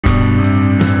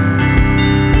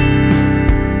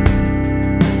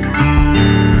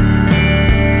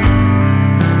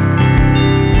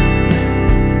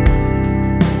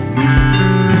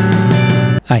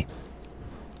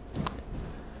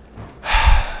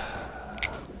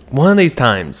one of these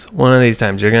times,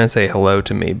 you're going to say hello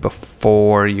to me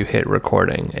before you hit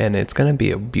recording, and it's going to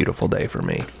be a beautiful day for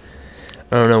me.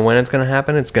 I don't know when it's going to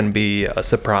happen. It's going to be a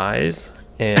surprise,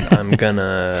 and I'm going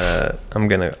to,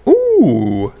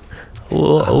 ooh, a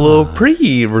little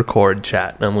pre-record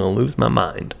chat, and I'm going to lose my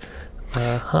mind.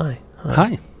 Hi.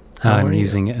 I'm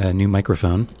using a new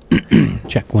microphone.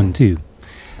 Check 1 2.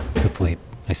 Hopefully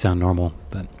I sound normal,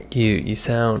 but You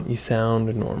sound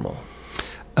normal.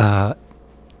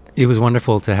 It was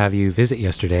wonderful to have you visit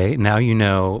yesterday. Now you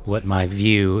know what my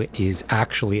view is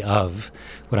actually of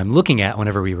what I'm looking at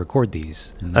whenever we record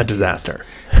these. A disaster.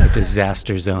 A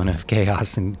disaster zone of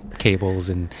chaos and cables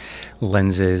and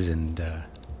lenses and,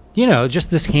 just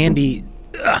this handy,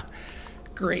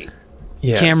 great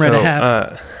camera to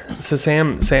have. So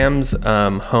Sam's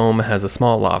home has a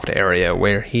small loft area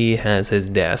where he has his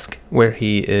desk, where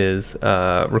he is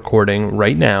recording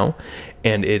right now,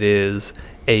 and it is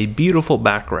a beautiful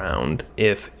background.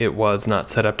 If it was not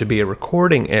set up to be a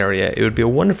recording area, it would be a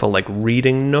wonderful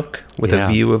reading nook with a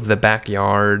view of the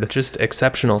backyard, just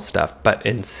exceptional stuff. But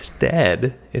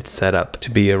instead, it's set up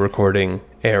to be a recording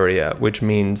area, which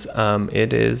means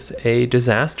it is a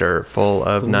disaster full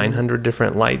of 900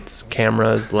 different lights,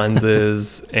 cameras,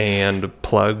 lenses, and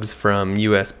plugs from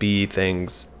USB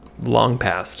things long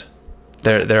past.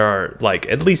 There are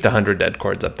at least 100 dead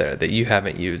cords up there that you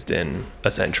haven't used in a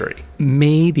century.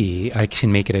 Maybe I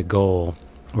can make it a goal,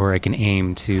 or I can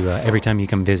aim to every time you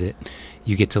come visit,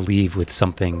 you get to leave with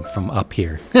something from up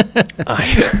here.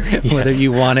 Yes. Whether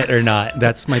you want it or not.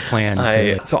 That's my plan.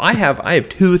 So I have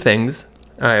two things.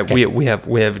 Okay. We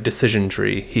have decision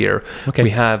tree here. Okay.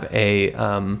 We have a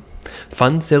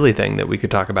fun, silly thing that we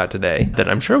could talk about today that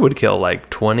I'm sure would kill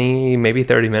 20, maybe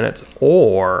 30 minutes.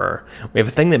 Or we have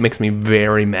a thing that makes me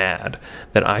very mad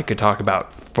that I could talk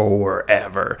about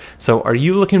forever. So are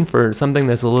you looking for something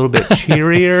that's a little bit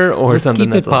cheerier or something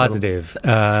that's positive? Keep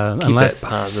it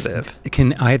positive.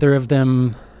 Can either of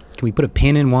them... Can we put a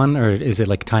pin in one, or is it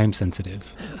time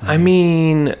sensitive? I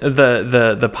mean,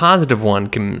 the positive one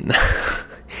can...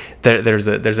 There's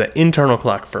an internal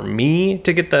clock for me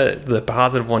to get the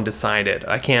positive one decided.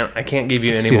 I can't give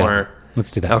you any more.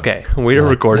 Let's do that. Okay, we are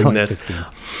recording this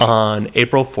on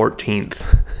April 14th,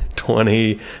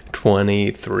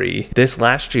 2023. This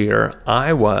last year,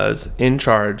 I was in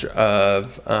charge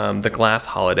of the Glass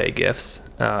holiday gifts.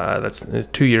 That's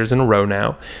 2 years in a row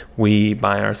now. We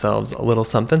buy ourselves a little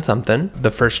something something.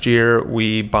 The first year,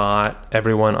 we bought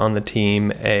everyone on the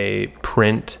team a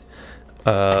print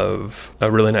of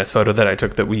a really nice photo that I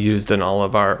took that we used in all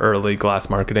of our early Glass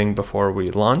marketing before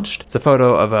we launched. It's a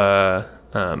photo of a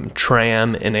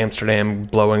tram in Amsterdam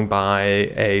blowing by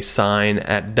a sign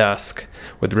at dusk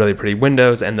with really pretty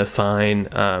windows, and the sign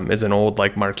is an old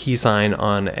marquee sign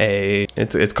on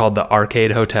it's called the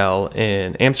Arcade Hotel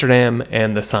in Amsterdam,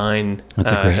 and the sign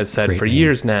has said for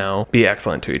years now, be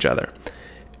excellent to each other.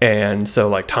 And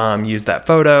so Tom used that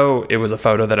photo. It was a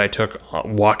photo that I took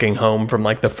walking home from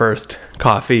the first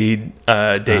coffee date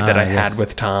that I had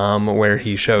with Tom, where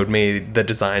he showed me the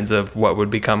designs of what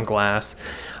would become Glass.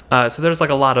 So there's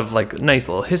a lot of nice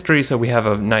little history. So we have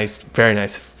a very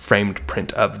nice framed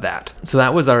print of that. So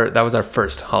that was our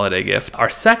first holiday gift. Our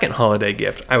second holiday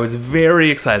gift, I was very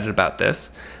excited about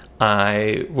this.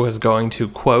 I was going to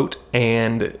quote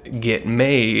and get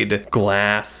made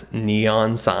Glass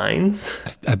neon signs.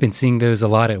 I've been seeing those a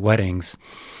lot at weddings.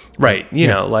 Right, you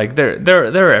know,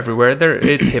 they're everywhere.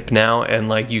 It's hip now,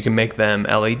 and you can make them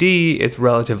LED. It's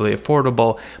relatively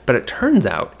affordable, but it turns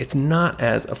out it's not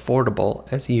as affordable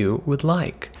as you would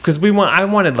like. Because I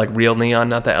wanted real neon,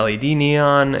 not the LED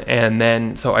neon, and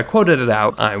then so I quoted it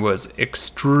out. I was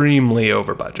extremely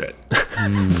over budget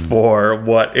for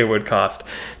what it would cost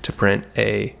to print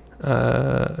make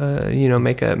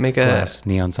a Glass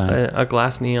neon sign. A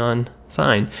Glass neon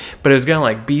sign, but it was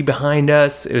gonna be behind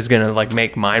us. It was gonna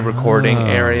make my recording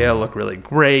area look really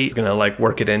great. It's gonna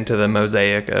work it into the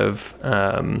mosaic of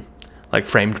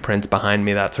framed prints behind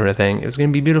me, that sort of thing. It was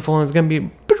gonna be beautiful, and it's gonna be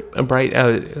a bright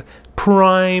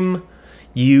prime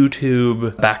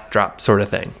YouTube backdrop sort of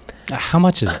thing. How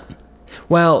much is it?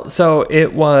 Well, so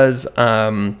it was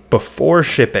before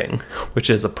shipping, which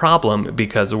is a problem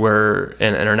because we're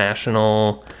an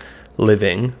international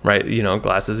living, right?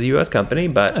 Glass is a U.S. company,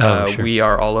 but sure. We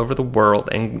are all over the world,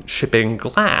 and shipping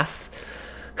glass,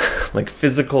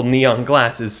 physical neon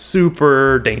glass, is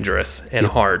super dangerous and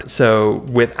hard. So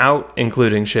without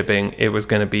including shipping, it was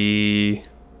going to be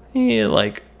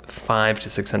 $500 to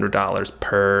 $600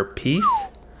 per piece.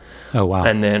 Oh, wow.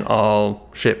 And then all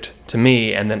shipped to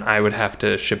me, and then I would have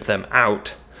to ship them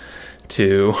out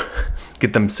to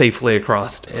get them safely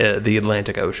across the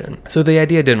Atlantic Ocean. So the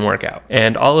idea didn't work out.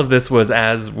 And all of this was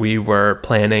as we were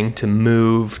planning to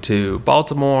move to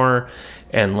Baltimore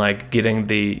and like getting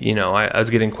the, you know, I was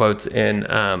getting quotes in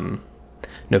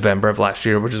November of last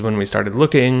year, which is when we started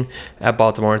looking at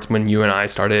Baltimore. It's when you and I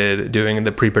started doing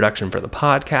the pre-production for the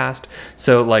podcast.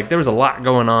 So like there was a lot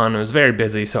going on. It was very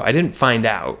busy. So I didn't find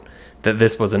out that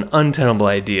this was an untenable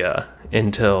idea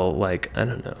until like, I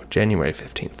don't know, January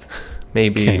 15th.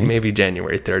 Maybe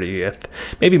January 30th.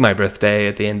 Maybe my birthday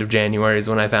at the end of January is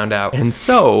when I found out. And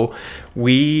so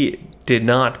we did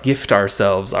not gift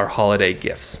ourselves our holiday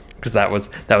gifts, because that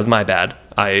was my bad.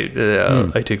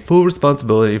 I take full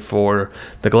responsibility for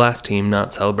the Glass team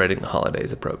not celebrating the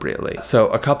holidays appropriately. So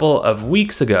a couple of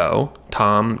weeks ago,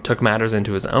 Tom took matters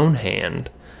into his own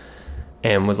hand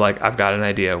and was like, "I've got an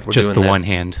idea. We're just doing the this." one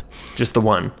hand. Just the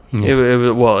one.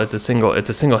 Well, it's a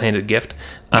single-handed gift.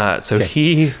 So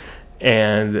he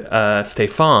and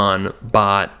Stefan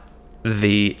bought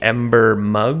the Ember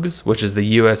mugs, which is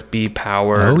the USB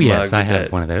powered mug. Oh, yes, I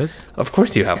have one of those. Of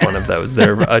course you have one of those.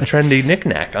 They're a trendy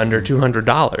knickknack under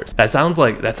 $200. That sounds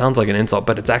like an insult,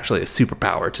 but it's actually a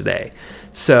superpower today.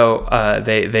 So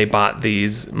they bought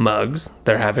these mugs.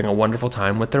 They're having a wonderful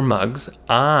time with their mugs.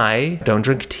 I don't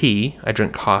drink tea. I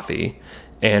drink coffee.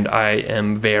 And I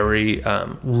am very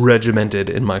regimented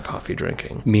in my coffee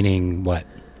drinking. Meaning what?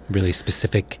 Really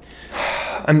specific?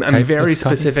 I'm very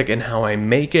specific in how I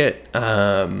make it.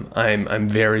 I'm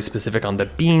very specific on the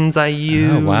beans I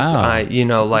use. Oh, wow.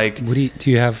 What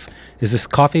do you have? Is this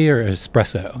coffee or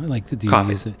espresso? Like, do you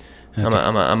coffee. use it? Okay.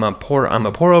 I'm a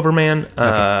pour over man.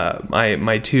 Okay.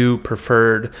 My two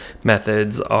preferred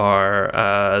methods are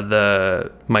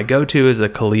my go-to is a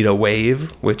Kalita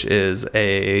Wave, which is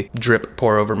a drip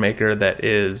pour over maker that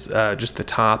is just the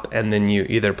top, and then you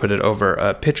either put it over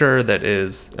a pitcher that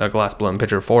is a glass blown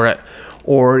pitcher for it,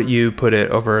 or you put it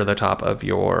over the top of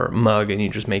your mug and you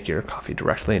just make your coffee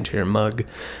directly into your mug.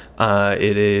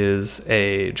 It is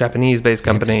a Japanese-based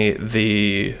company.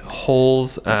 The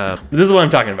holes, this is what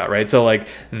I'm talking about, right? So like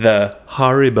the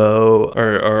Haribo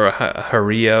or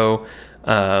Hario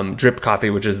drip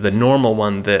coffee, which is the normal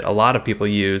one that a lot of people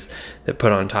use that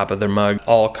put on top of their mug,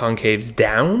 all concaves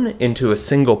down into a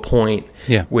single point,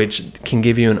 which can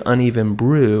give you an uneven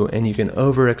brew, and you can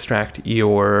over extract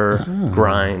your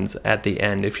grinds at the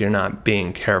end if you're not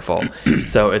being careful.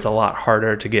 So it's a lot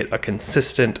harder to get a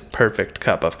consistent, perfect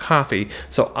cup of coffee.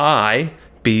 So I,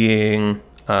 being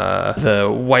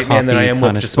the white man that I am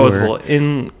with disposable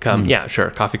income. Yeah,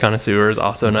 sure. Coffee connoisseur is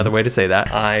also another way to say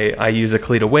that. I use a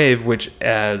Kalita Wave, which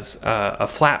has a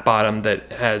flat bottom that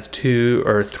has 2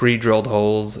 or 3 drilled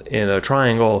holes in a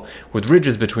triangle with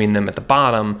ridges between them at the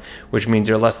bottom, which means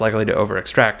you're less likely to over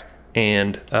extract,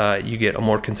 and you get a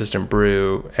more consistent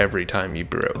brew every time you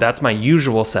brew. That's my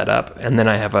usual setup. And then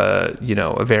I have a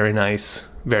very nice,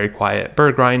 very quiet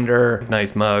burr grinder,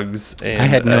 nice mugs. And I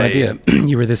had no idea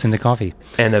you were this into coffee.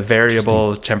 And a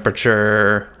variable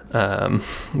temperature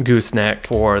gooseneck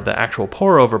for the actual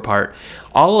pour over part.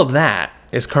 All of that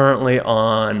is currently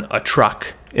on a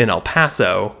truck in El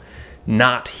Paso,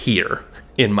 not here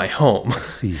in my home. I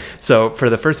see. So for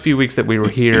the first few weeks that we were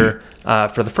here,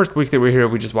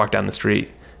 we just walked down the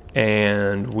street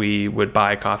and we would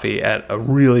buy coffee at a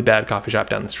really bad coffee shop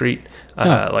down the street,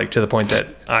 like to the point that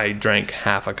I drank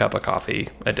half a cup of coffee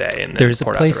a day and then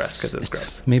poured out the rest because it was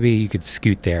gross. Maybe you could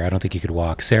scoot there. I don't think you could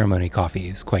walk. Ceremony Coffee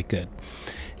is quite good.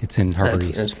 It's in Harbor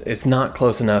East. It's not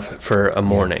close enough for a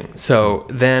morning. Yeah. So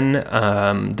then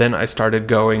I started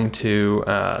going to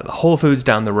the Whole Foods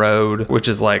down the road, which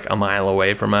is like a mile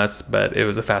away from us, but it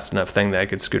was a fast enough thing that I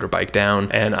could scooter bike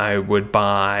down. And I would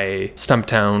buy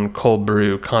Stumptown cold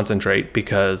brew concentrate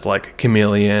because like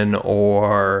Chameleon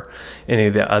or any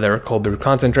of the other cold brew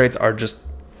concentrates are just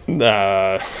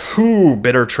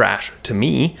bitter trash to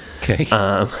me. Okay.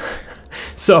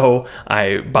 So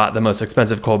I bought the most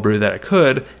expensive cold brew that I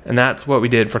could, and that's what we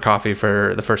did for coffee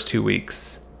for the first 2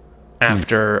 weeks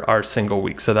after our single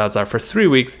week. So that was our first 3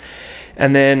 weeks.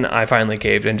 And then I finally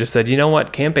caved and just said, you know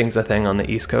what? Camping's a thing on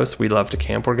the East Coast. We love to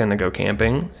camp. We're going to go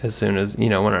camping as soon as,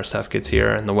 when our stuff gets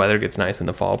here and the weather gets nice in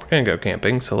the fall. We're going to go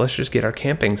camping. So let's just get our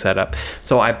camping set up.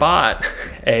 So I bought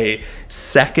a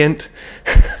second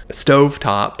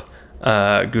stovetop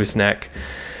gooseneck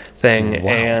thing. Wow.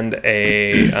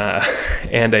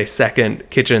 and a second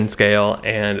kitchen scale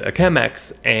and a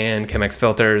Chemex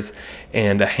filters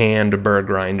and a hand burr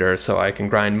grinder so I can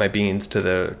grind my beans to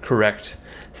the correct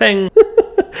thing.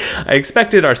 I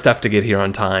expected our stuff to get here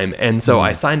on time, and so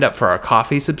I signed up for our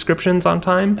coffee subscriptions on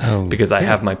time because I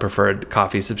have my preferred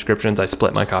coffee subscriptions. I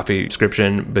split my coffee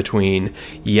subscription between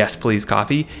Yes Please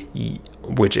Coffee,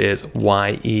 which is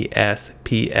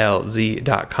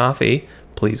YESPLZ.coffee.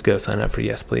 Please go sign up for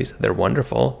Yes Please. They're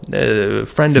wonderful.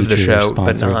 Friend of the show,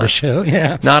 but not the show.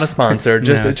 Yeah, not a sponsor.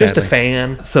 Just a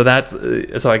fan. So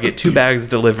I get 2 bags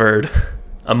delivered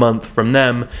a month from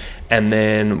them, and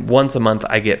then once a month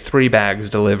I get 3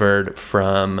 bags delivered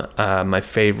from my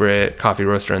favorite coffee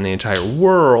roaster in the entire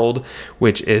world,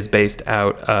 which is based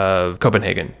out of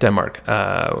Copenhagen, Denmark.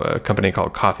 A company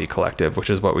called Coffee Collective,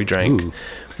 which is what we drank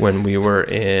when we were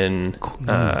in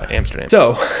Amsterdam.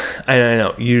 So I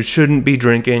know you shouldn't be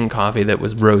drinking coffee that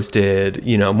was roasted,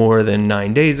 more than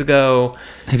 9 days ago.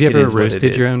 Have you ever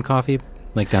roasted your own coffee?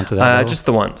 Like down to that level? Just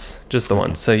the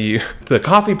once. So the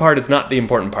coffee part is not the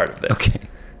important part of this. Okay.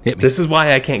 This is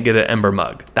why I can't get an Ember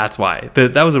mug. That's why.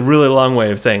 That was a really long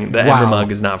way of saying the Ember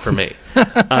mug is not for me.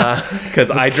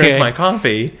 Because I drink my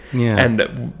coffee, and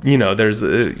there's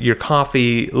your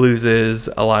coffee loses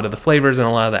a lot of the flavors and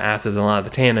a lot of the acids and a lot of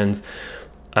the tannins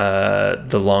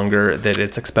the longer that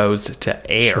it's exposed to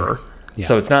air. Sure. Yeah.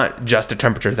 So it's not just a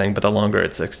temperature thing, but the longer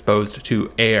it's exposed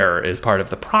to air is part of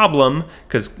the problem,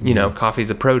 because coffee is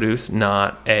a produce,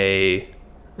 not a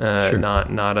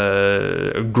not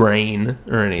a grain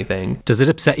or anything. Does it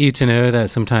upset you to know that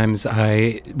sometimes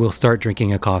I will start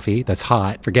drinking a coffee that's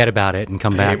hot, forget about it, and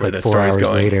come back like 4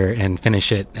 hours later and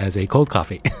finish it as a cold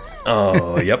coffee?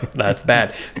 Oh, yep, that's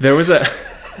bad. There was a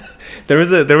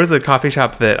coffee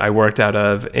shop that I worked out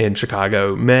of in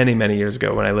Chicago many, many years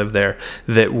ago when I lived there,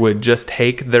 that would just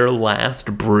take their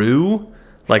last brew,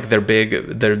 like the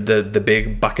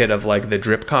big bucket of like the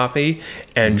drip coffee,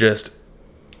 and just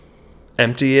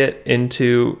empty it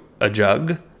into a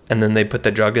jug, and then they put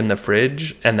the jug in the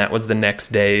fridge, and that was the next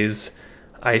day's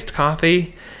iced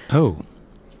coffee. Oh.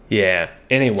 Yeah.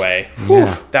 Anyway,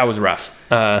 that was rough.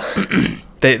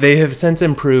 They have since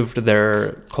improved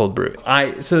their cold brew.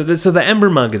 So the Ember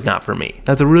mug is not for me.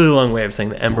 That's a really long way of saying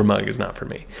the Ember mug is not for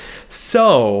me.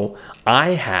 So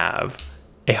I have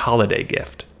a holiday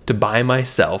gift to buy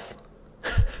myself.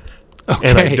 Okay.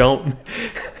 And I don't.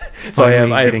 So I have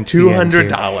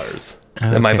 $200.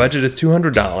 Okay. And my budget is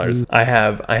 $200. I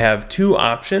have 2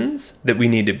 options that we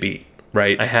need to beat,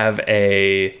 right? I have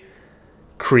a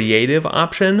creative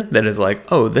option that is like,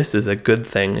 oh, this is a good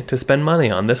thing to spend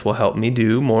money on. This will help me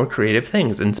do more creative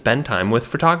things and spend time with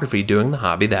photography, doing the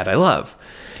hobby that I love.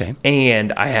 Okay.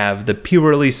 And I have the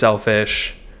purely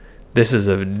selfish, this is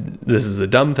a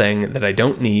dumb thing that I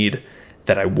don't need,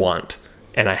 that I want.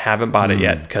 And I haven't bought it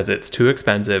yet because it's too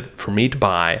expensive for me to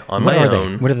buy on my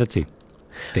own. What are the 2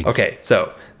 things? Okay,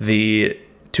 so the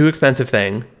too expensive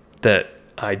thing that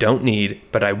I don't need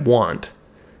but I want,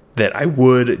 that I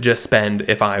would just spend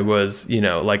if I was,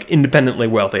 like independently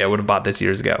wealthy. I would have bought this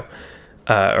years ago,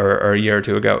 or a year or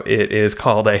 2 ago. It is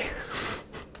called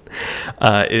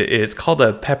it's called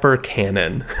a pepper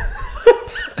cannon.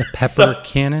 A pepper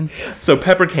cannon? So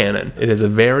Pepper Cannon. It is a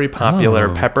very popular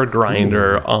pepper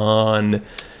grinder on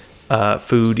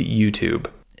food YouTube.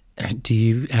 Do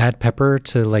you add pepper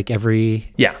to like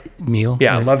every meal?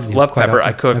 Yeah, I love pepper.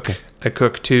 Often? I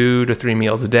cook 2 to 3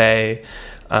 meals a day.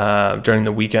 During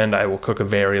the weekend, I will cook a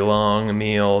very long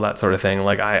meal, that sort of thing.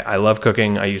 Like I love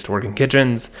cooking. I used to work in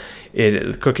kitchens.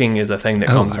 Cooking is a thing that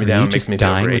calms me down, makes me feel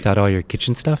great. Are you just dying without all your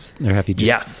kitchen stuff, or have you just?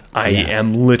 Yes, I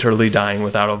am literally dying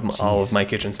without all of my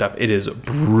kitchen stuff. It is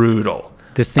brutal.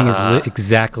 This thing is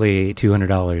exactly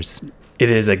 $200. It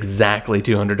is exactly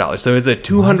 $200. So it's a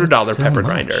 $200 pepper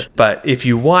grinder. But if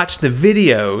you watch the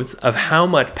videos of how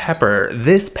much pepper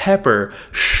this pepper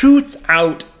shoots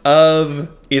out of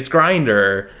its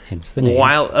grinder, hence the name.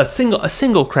 While a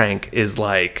single crank is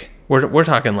like, we're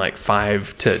talking like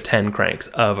 5 to 10 cranks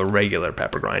of a regular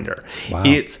pepper grinder. Wow.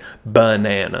 It's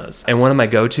bananas. And one of my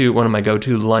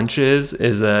go-to lunches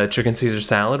is a chicken Caesar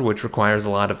salad, which requires a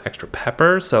lot of extra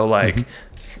pepper. So like a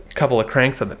couple of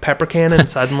cranks of the pepper cannon,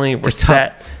 suddenly we're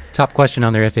set. Top question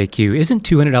on their FAQ: isn't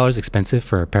 $200 expensive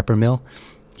for a pepper mill?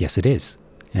 Yes, it is.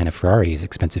 And a Ferrari is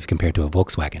expensive compared to a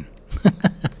Volkswagen.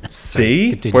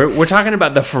 See, we're talking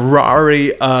about the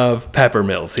Ferrari of pepper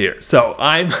mills here. So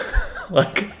I'm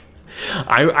like,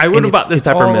 I would have bought this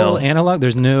pepper mill. It's all analog.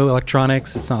 There's no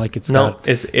electronics. It's not like it's got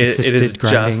assisted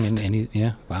grinding.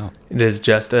 Wow. It is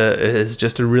just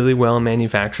a really well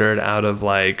manufactured out of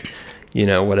like,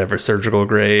 whatever surgical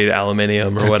grade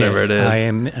aluminum or whatever it is. I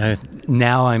am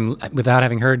now I'm without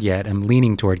having heard yet. I'm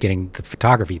leaning toward getting the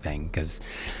photography thing because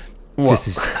this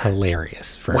is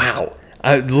hilarious. Wow.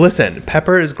 Listen,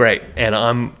 pepper is great, and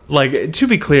I'm like, to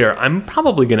be clear, I'm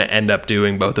probably going to end up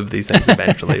doing both of these things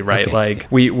eventually, right? Okay. Like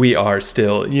we are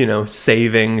still,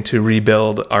 saving to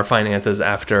rebuild our finances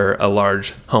after a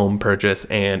large home purchase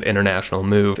and international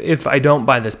move. If I don't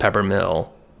buy this pepper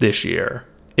mill this year,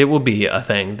 it will be a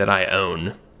thing that I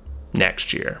own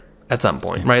next year at some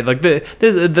point, right? Like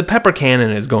the pepper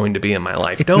cannon is going to be in my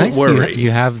life. It's don't nice worry.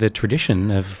 You have the tradition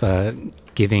of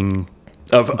giving.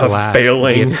 Of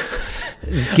failing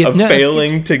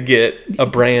failing to get a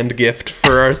brand gift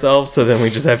for ourselves, so then we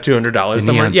just have $200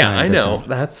 somewhere. Yeah, I know.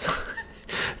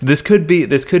 This could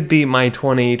be my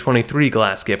 2023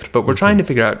 glass gift, but we're trying to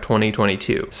figure out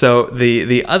 2022. So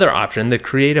the other option, the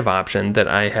creative option that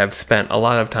I have spent a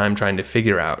lot of time trying to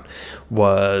figure out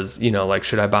was, like,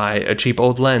 should I buy a cheap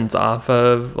old lens off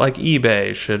of like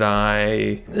eBay? Should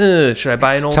I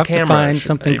buy an old camera? It's tough to find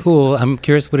something cool. I'm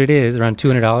curious what it is. Around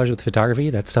 $200 with photography,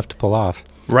 that's tough to pull off.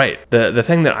 Right. The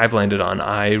thing that I've landed on,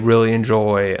 I really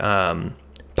enjoy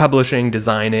publishing,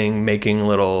 designing, making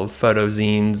little photo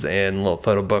zines and little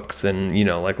photo books, and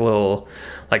like little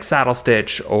like saddle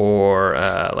stitch or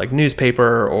like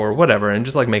newspaper or whatever, and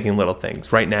just like making little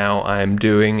things. Right now I'm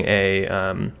doing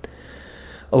a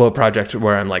little project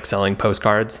where I'm like selling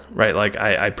postcards, right? Like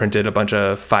I printed a bunch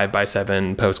of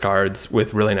 5x7 postcards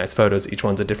with really nice photos. Each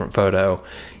one's a different photo.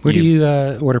 Where do you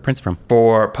order prints from?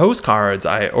 For postcards,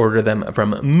 I order them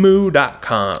from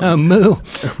moo.com. Oh, Moo.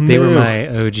 They were my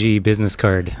OG business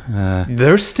card.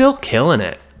 They're still killing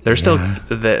it. They're still,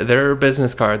 their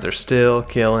business cards are still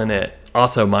killing it.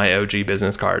 Also, my OG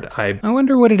business card. I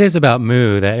wonder what it is about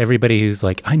Moo that everybody who's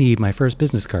like, I need my first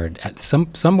business card, at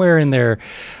somewhere in their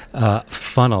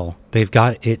funnel, they've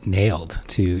got it nailed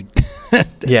to.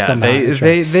 Yeah,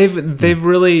 they've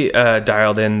really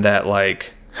dialed in that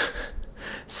like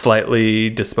slightly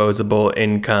disposable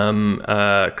income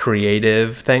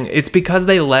creative thing. It's because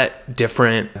they let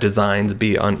different designs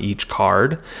be on each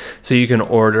card, so you can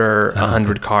order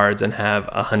 100 cards and have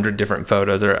 100 different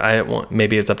photos, or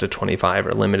maybe it's up to 25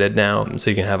 or limited now, so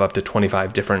you can have up to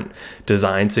 25 different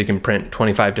designs, so you can print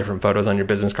 25 different photos on your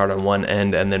business card on one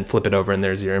end and then flip it over and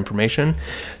there's your information.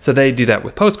 So they do that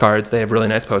with postcards. They have really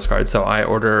nice postcards. So I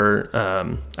order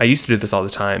I used to do this all the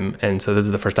time, and so this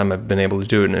is the first time I've been able to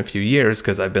do it in a few years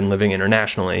because I've been living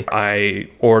internationally. I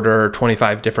order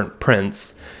 25 different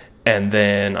prints, and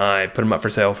then I put them up for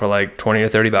sale for like 20 or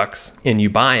 30 bucks, and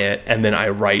you buy it, and then I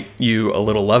write you a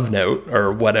little love note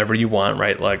or whatever you want,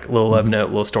 right? Like little love note,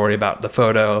 little story about the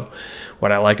photo,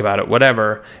 what I like about it,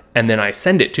 whatever, and then I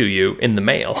send it to you in the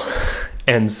mail.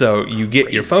 And so you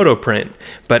get your photo print,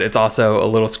 but it's also a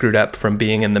little screwed up from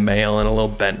being in the mail and a little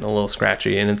bent and a little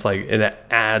scratchy, and it's like it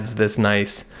adds this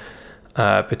nice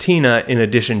patina in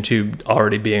addition to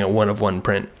already being a one-of-one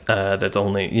print that's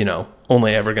only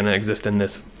ever going to exist in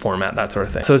this format, that sort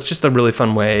of thing. So it's just a really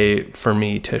fun way for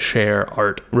me to share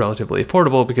art relatively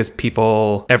affordable, because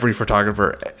every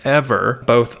photographer ever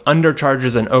both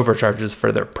undercharges and overcharges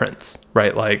for their prints,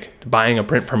 right? Like buying a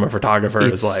print from a photographer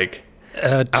is like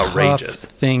outrageous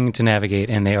tough thing to navigate,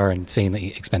 and they are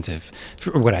insanely expensive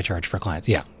for what I charge for clients.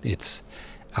 Yeah, it's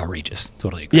outrageous.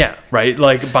 Totally agree. Yeah, right.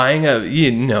 Like buying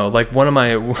like one of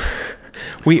my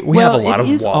we have a lot of walls here. It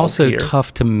is also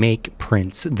tough to make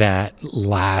prints that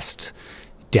last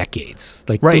decades.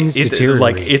 Like things deteriorate.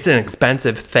 Like it's an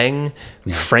expensive thing.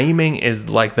 Yeah. Framing is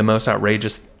like the most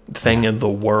outrageous thing in the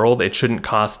world. It shouldn't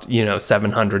cost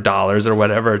 $700 or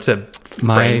whatever to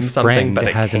frame something, but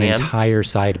it has an entire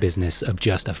side business of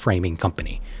just a framing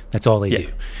company. That's all they do.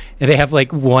 And they have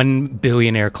like one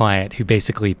billionaire client who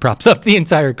basically props up the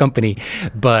entire company.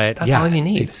 But that's all you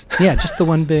need. Just the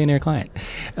one billionaire client.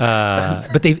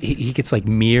 But he gets like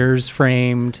mirrors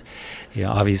framed,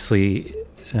 obviously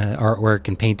artwork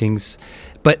and paintings.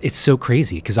 But it's so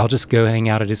crazy because I'll just go hang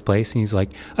out at his place and he's like,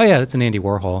 oh yeah, that's an Andy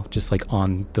Warhol, just like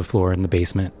on the floor in the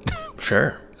basement.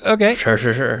 Sure. Okay.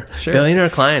 Sure. Billionaire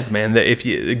clients, man.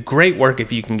 Great work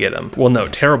if you can get them. Well, no,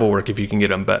 terrible work if you can get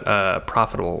them, but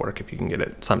profitable work if you can get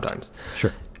it sometimes.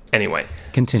 Sure. Anyway,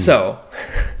 continue.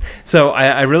 So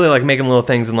I really like making little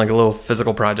things and like little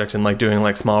physical projects and like doing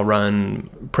like small run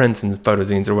prints and photo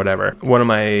zines or whatever. One of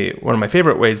my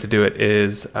favorite ways to do it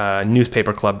is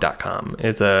newspaperclub.com.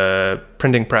 It's a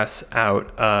printing press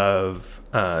out of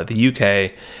the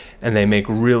UK, and they make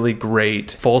really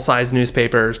great full-size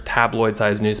newspapers,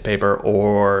 tabloid-size newspaper,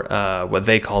 or what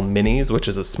they call minis, which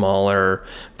is a smaller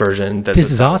version that's a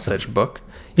self-published book.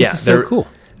 This is so cool.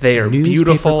 They are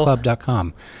beautiful.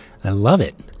 Newspaperclub.com. I love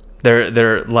it.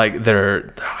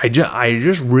 I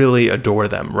just really adore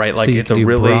them, right? Like so it's a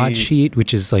really broadsheet,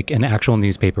 which is like an actual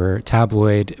newspaper,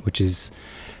 tabloid, which is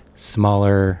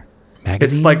smaller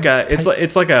magazine. It's like type?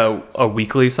 it's like a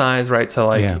weekly size, right? So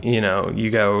like Yeah.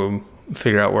 you go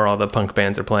figure out where all the punk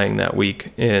bands are playing that week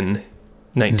in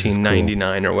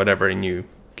 1999 or whatever, and you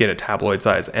get a tabloid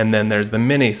size. And then there's the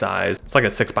mini size. It's like a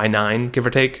 6x9, give or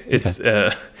take. It's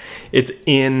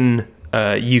in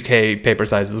UK paper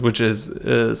sizes, which is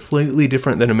slightly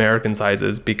different than American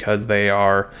sizes because they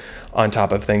are on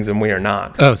top of things and we are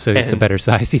not. Oh, so it's a better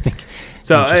size, you think?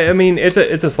 So I mean, it's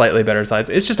a slightly better size.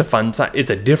 It's just a fun size. It's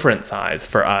a different size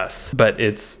for us, but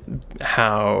it's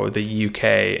how the UK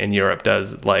and Europe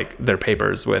does like their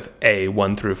papers with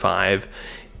A1 through 5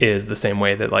 is the same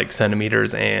way that like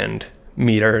centimeters and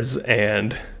meters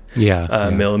and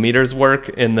millimeters work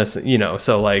in this.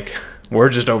 So like we're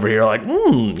just over here like,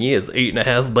 yes,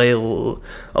 8.5 by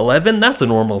 11. That's a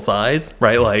normal size,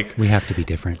 right? Like we have to be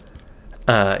different.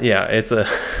 It's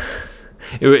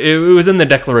it was in the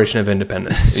Declaration of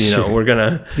Independence. Sure. We're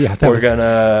gonna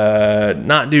gonna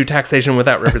not do taxation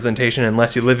without representation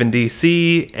unless you live in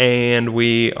DC, and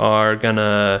we are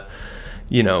gonna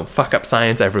fuck up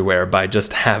science everywhere by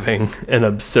just having an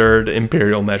absurd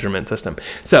imperial measurement system.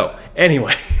 So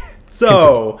anyway,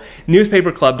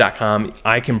 newspaperclub.com,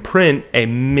 I can print a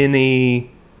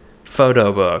mini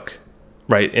photo book,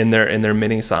 right, in their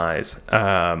mini size.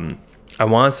 I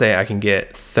want to say I can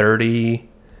get 30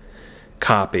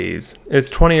 copies. It's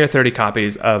 20 or 30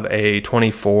 copies of a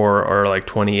 24 or like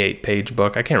 28 page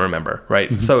book. I can't remember, right?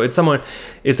 Mm-hmm. So it's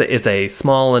a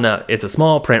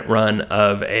small print run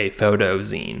of a photo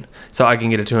zine. So I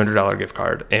can get a $200 gift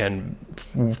card and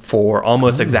for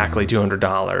almost exactly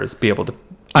 $200 be able to do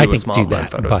a small run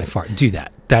photo by zine. far. Do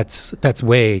that. That's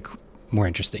way more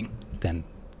interesting than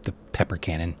the pepper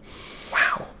cannon.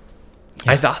 Wow.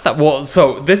 Yeah. I thought that. Well,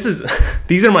 so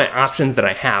these are my options that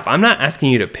I have. I'm not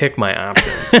asking you to pick my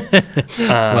options.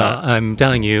 Well, I'm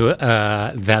telling you,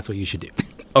 that's what you should do.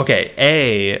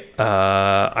 Okay.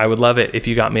 I would love it if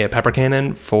you got me a pepper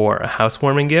cannon for a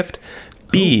housewarming gift.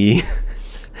 B,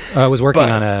 I was working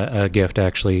on a gift,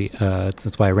 actually.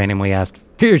 That's why I randomly asked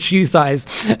for your shoe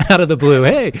size out of the blue.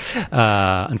 Hey,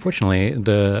 unfortunately,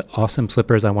 the awesome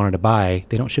slippers I wanted to buy,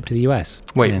 they don't ship to the U.S.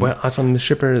 Wait, what awesome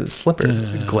slippers?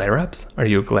 Glare-ups? Are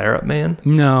you a glare-up man?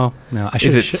 No.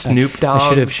 Is it Snoop Dogg's I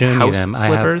should have shown you them.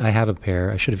 Slippers? I have a pair.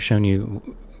 I should have shown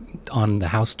you on the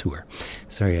house tour.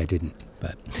 Sorry, I didn't.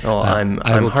 But I'm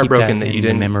heartbroken that you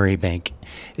didn't. Memory bank.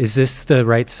 Is this the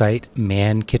right site?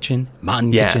 Man Kitchen?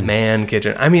 Kitchen. Man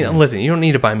Kitchen. I mean, listen, you don't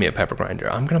need to buy me a pepper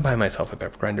grinder. I'm gonna buy myself a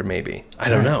pepper grinder, maybe. I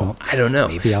don't know.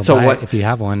 Maybe I'll buy it if you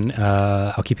have one.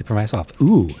 I'll keep it for myself.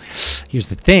 Ooh, here's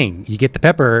the thing: you get the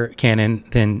pepper cannon,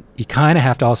 then you kind of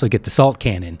have to also get the salt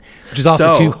cannon, which is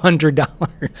also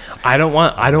 $200. I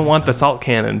don't want the salt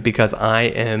cannon because I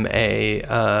am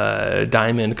a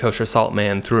diamond kosher salt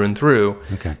man through and through.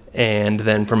 Okay. And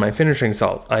then for my finishing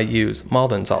salt, I use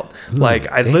Malden salt. Ooh,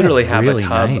 I literally have really a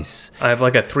tub. Nice. I have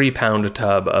like a 3-pound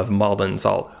tub of Malden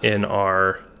salt in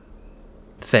our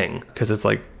thing because it's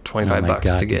like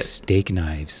 $25 to get. Steak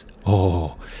knives.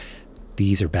 Oh,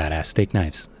 these are badass steak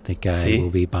knives. I think I will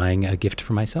be buying a gift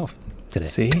for myself today.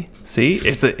 See,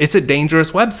 it's a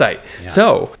dangerous website. Yeah.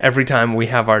 So every time we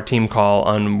have our team call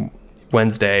on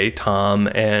Wednesday, Tom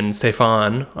and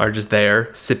Stefan are just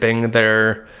there sipping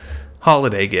their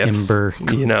holiday gifts,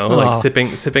 like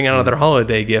sipping out of their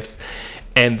holiday gifts,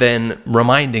 and then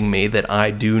reminding me that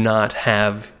I do not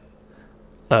have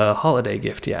a holiday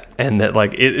gift yet, and that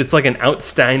like it's like an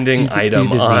outstanding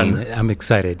item on. I'm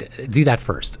excited. Do that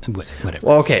first. Whatever.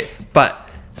 Well, okay, but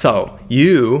so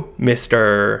you,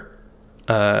 Mr.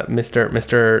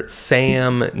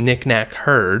 Sam Knickknack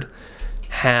Hurd,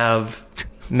 have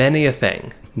many a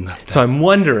thing. So I'm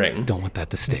wondering. Don't want that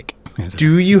to stick.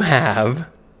 Do you have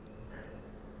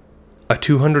a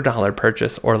 $200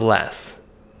 purchase or less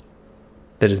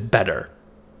that is better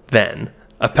than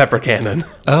a pepper cannon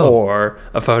or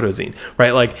a photo zine,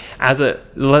 right? Like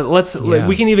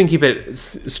we can even keep it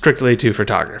strictly to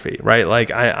photography, right?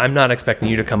 Like I'm not expecting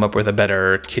you to come up with a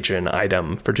better kitchen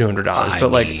item for $200,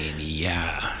 but what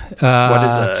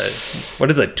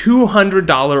is a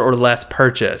 $200 or less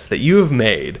purchase that you have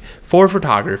made for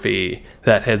photography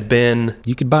that has been?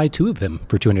 You could buy 2 of them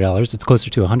for $200. It's closer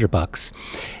to $100,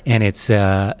 and it's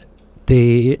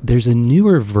there's a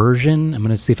newer version. I'm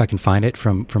going to see if I can find it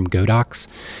from Godox,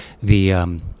 the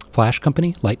flash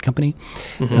company, light company.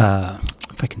 Mm-hmm.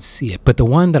 If I can see it, but the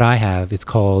one that I have, it's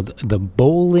called the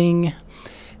Bowling.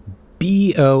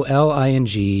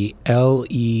 BOLING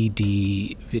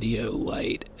LED video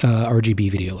light, RGB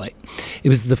video light. It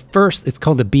was the first. It's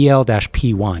called the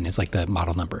BL-P1. It's like the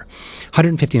model number.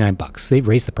 $159. They've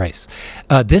raised the price.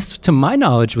 This, to my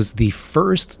knowledge, was the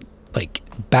first like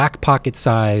back pocket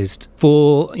sized,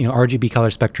 full, RGB color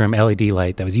spectrum LED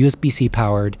light that was USB-C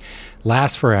powered,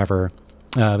 lasts forever.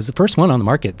 It was the first one on the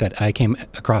market that I came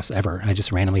across ever. I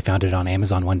just randomly found it on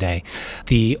Amazon one day.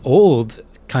 The old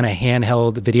kind of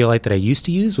handheld video light that I used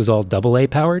to use was all AA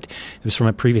powered. It was from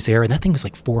a previous era, and that thing was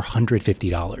like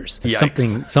 $450.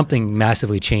 Yikes. Something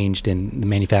massively changed in the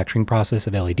manufacturing process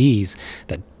of LEDs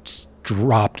that just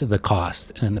dropped the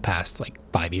cost in the past like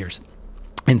 5 years.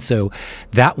 And so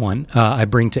that one I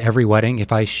bring to every wedding.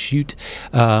 If I shoot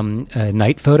a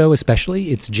night photo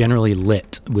especially, it's generally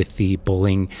lit with the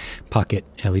Bowling Pocket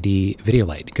LED video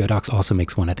light. Godox also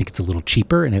makes one. I think it's a little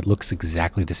cheaper, and it looks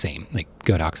exactly the same. Like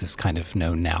Godox is kind of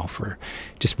known now for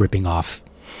just ripping off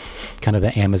kind of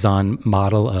the Amazon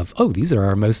model of, oh, these are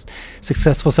our most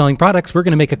successful selling products. We're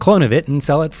going to make a clone of it and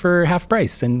sell it for half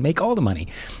price and make all the money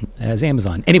as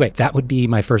Amazon. Anyway, that would be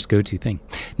my first go-to thing.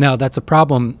 Now, that's a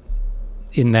problem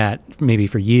in that maybe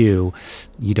for you,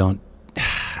 you don't,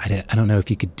 I don't know if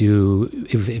you could do,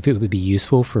 if it would be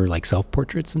useful for like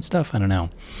self-portraits and stuff. I don't know.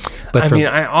 But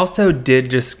I also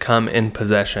did just come in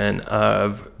possession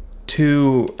of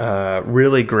two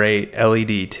really great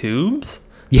LED tubes.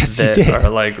 Yes, you did. Are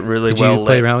like really did well you lit.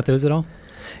 play around with those at all?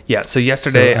 Yeah. So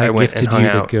yesterday I went and hung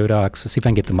out. The Godox. Let's see if I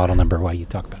can get the model number while you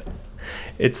talk about it.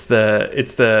 It's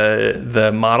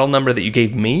the model number that you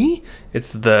gave me.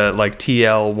 It's the like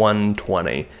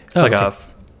TL120.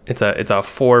 It's it's a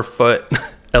 4 foot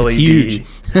LED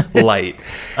light.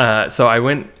 So I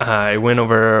went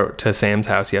over to Sam's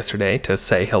house yesterday to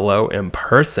say hello in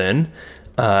person,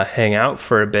 hang out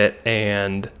for a bit,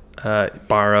 and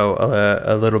borrow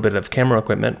a little bit of camera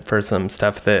equipment for some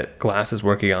stuff that Glass is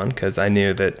working on, because I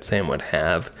knew that Sam would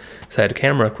have said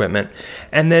camera equipment.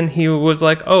 And then he was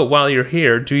like, oh, while you're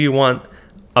here, do you want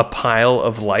a pile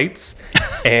of lights?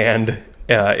 And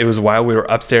it was while we were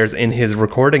upstairs in his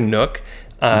recording nook,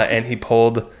 and he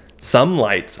pulled some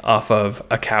lights off of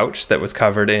a couch that was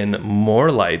covered in more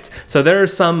lights. So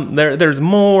there's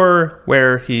more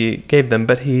where he gave them,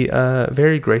 but he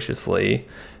very graciously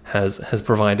has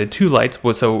provided 2 lights.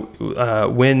 So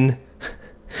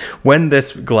when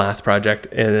this Glass project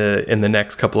in the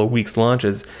next couple of weeks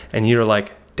launches, and you're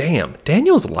like, damn,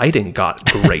 Daniel's lighting got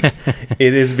great,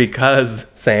 it is because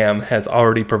Sam has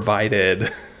already provided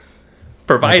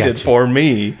for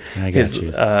me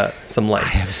some lights.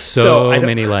 I have so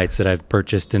many lights that I've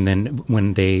purchased, and then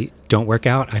when they don't work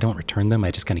out, I don't return them.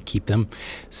 I just kind of keep them.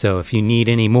 So if you need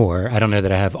any more, I don't know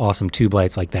that I have awesome tube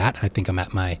lights like that. I think I'm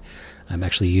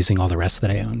actually using all the rest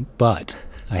that I own, but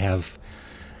I have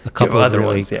a couple of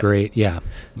really great, yeah.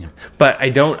 But I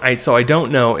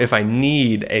don't know if I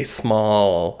need a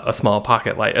small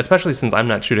pocket light, especially since I'm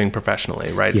not shooting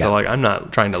professionally, right? Yeah. So like I'm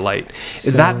not trying to light.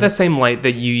 Is that the same light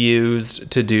that you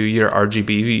used to do your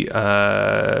RGB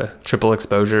triple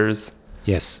exposures?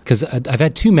 Yes, because I've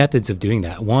had 2 methods of doing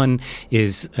that. One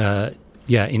is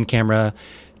in camera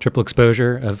triple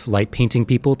exposure of light painting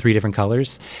people 3 different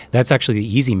colors. That's actually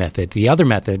the easy method. The other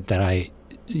method that I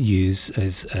use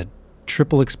is a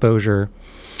triple exposure,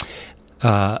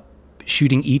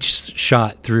 shooting each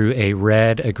shot through a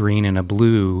red, a green, and a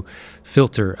blue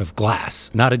filter of glass.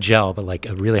 Not a gel, but like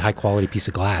a really high quality piece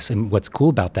of glass. And what's cool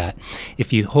about that,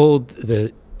 if you hold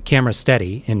the camera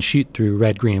steady and shoot through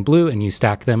red, green, and blue, and you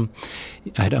stack them,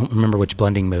 I don't remember which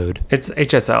blending mode. It's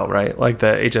HSL, right? Like the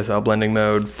HSL blending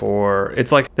mode for,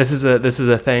 it's like, this is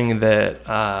a thing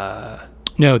that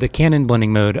no, the Canon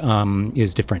blending mode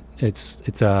is different. It's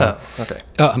okay.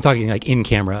 I'm talking like in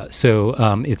camera. So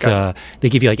it's gotcha. They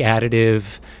give you like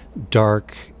additive,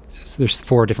 dark. So there's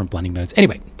 4 different blending modes.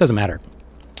 Anyway, doesn't matter.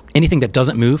 Anything that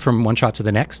doesn't move from one shot to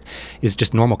the next is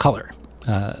just normal color.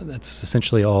 That's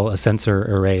essentially all a sensor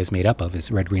array is made up of, is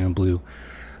red, green, and blue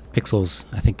pixels.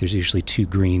 I think there's usually 2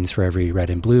 greens for every red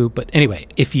and blue. But anyway,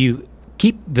 if you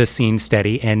keep the scene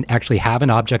steady and actually have an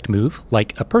object move,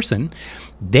 like a person,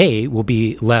 they will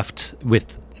be left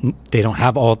with, they don't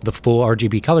have all the full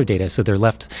RGB color data, so they're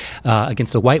left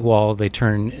against a white wall, they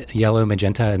turn yellow,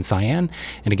 magenta, and cyan,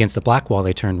 and against a black wall,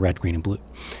 they turn red, green, and blue.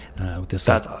 With this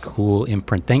awesome. Cool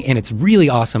imprint thing. And it's really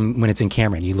awesome when it's in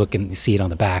camera, and you look and you see it on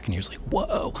the back, and you're just like,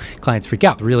 whoa, clients freak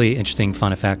out. Really interesting,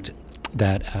 fun effect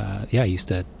that, I used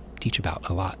to teach about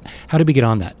a lot. How did we get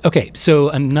on that? Okay, so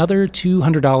another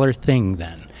 $200 thing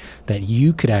then that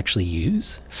you could actually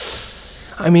use.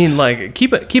 I mean, like, keep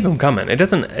them coming.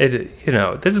 This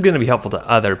is going to be helpful to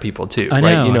other people too, I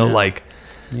right? know, like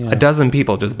a dozen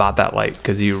people just bought that light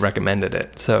because you recommended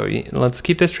it. So let's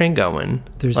keep this train going.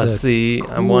 Let's see.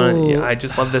 Cool I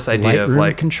just love this idea of Lightroom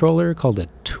like controller called a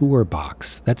Tour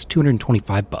Box. That's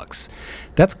 $225.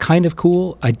 That's kind of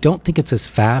cool. I don't think it's as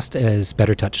fast as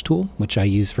Better Touch Tool, which I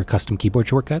use for custom keyboard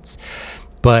shortcuts,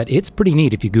 but it's pretty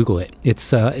neat if you Google it.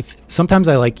 It's sometimes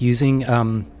I like using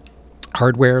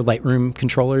hardware Lightroom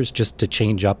controllers just to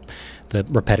change up the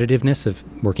repetitiveness of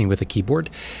working with a keyboard.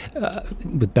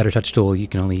 With Better Touch Tool, you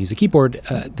can only use a keyboard.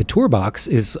 The Tour Box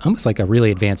is almost like a really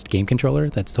advanced game controller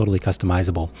that's totally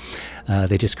customizable.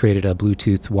 They just created a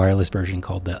Bluetooth wireless version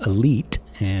called the Elite,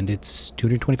 and it's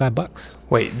 $225.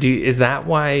 Wait, is that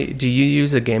why? Do you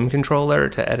use a game controller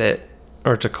to edit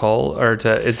or to call or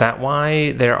to? Is that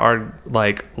why there are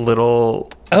like little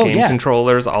game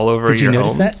controllers all over your homes? Did you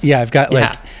notice that? Yeah, I've got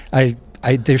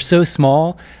like they're so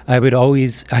small. I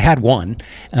had one,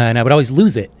 and I would always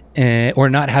lose it or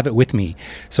not have it with me.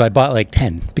 So I bought like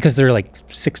 10 because they're like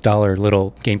 $6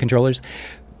 little game controllers.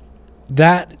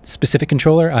 That specific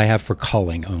controller I have for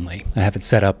calling only. I have it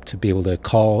set up to be able to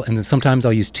call, and then sometimes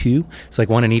I'll use two. It's like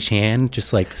one in each hand,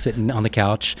 just like sitting on the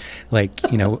couch, like,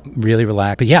 really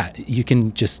relaxed. But yeah, you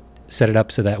can just set it up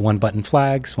so that one button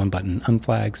flags, one button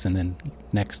unflags, and then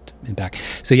next and back.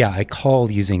 So yeah, I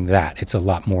call using that. It's a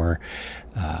lot more,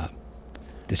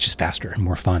 it's just faster and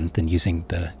more fun than using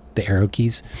the arrow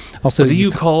keys. Also, do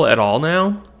you call at all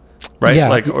now? Right?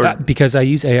 Yeah, because I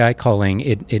use AI calling,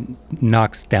 it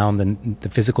knocks down the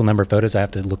physical number of photos I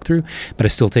have to look through, but I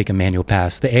still take a manual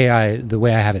pass. The AI, the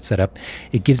way I have it set up,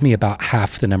 it gives me about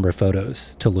half the number of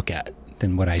photos to look at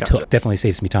than what I took. Definitely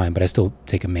saves me time, but I still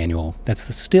take a manual.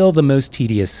 That's still the most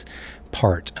tedious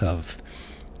part of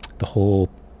the whole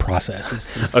process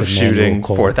is of shooting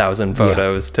 4,000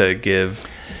 photos to give,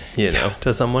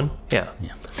 to someone. Yeah.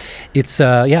 It's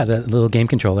the little game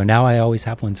controller. Now I always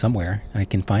have one somewhere. I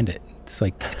can find it. It's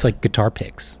like guitar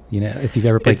picks. If you've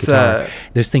ever played guitar,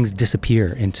 those things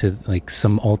disappear into like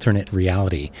some alternate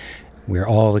reality where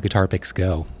all the guitar picks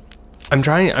go. I'm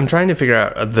trying to figure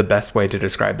out the best way to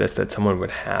describe this that someone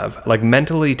would have. Like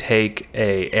mentally take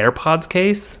a AirPods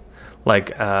case,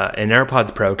 like an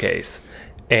AirPods Pro case,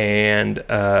 and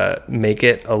make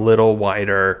it a little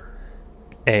wider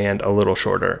and a little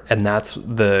shorter, and that's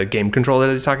the game controller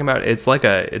that he's talking about. It's like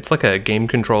a game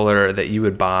controller that you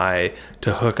would buy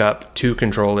to hook up two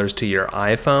controllers to your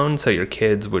iPhone, so your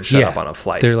kids would shut up on a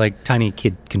flight. They're like tiny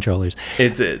kid controllers.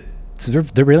 So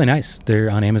they're really nice. They're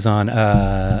on Amazon.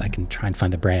 I can try and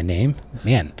find the brand name.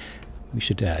 Man, we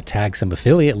should tag some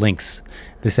affiliate links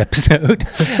this episode.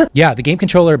 Yeah, the game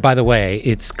controller, by the way,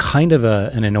 it's kind of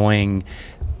an annoying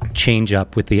change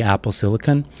up with the Apple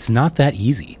Silicon. It's not that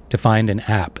easy to find an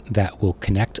app that will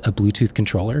connect a Bluetooth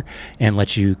controller and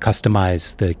let you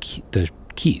customize the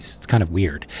keys. It's kind of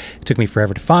weird. It took me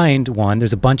forever to find one.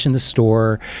 There's a bunch in the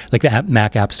store, like the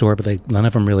Mac App Store, but none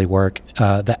of them really work.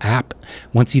 The app,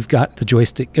 once you've got the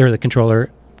joystick or the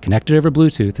controller connected over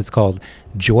Bluetooth, it's called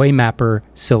JoyMapper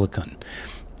Silicon.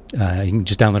 You can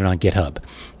just download it on GitHub.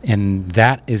 And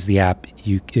that is the app.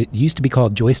 It used to be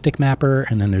called Joystick Mapper,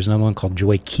 and then there's another one called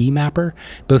Joy Key Mapper.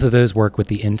 Both of those work with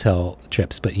the Intel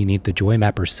chips, but you need the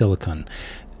JoyMapper Silicon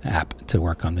app to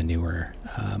work on the newer.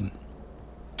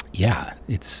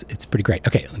 It's pretty great.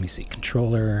 Okay, let me see.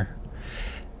 Controller.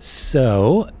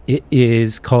 So it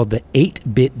is called the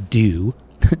 8-bit Do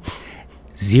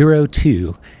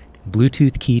 02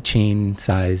 Bluetooth keychain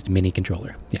sized mini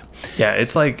controller. Yeah,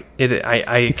 it's like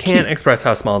I can't express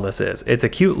how small this is. It's a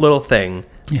cute little thing.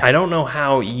 Yeah. I don't know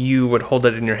how you would hold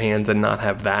it in your hands and not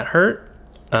have that hurt.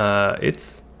 I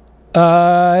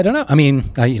don't know. I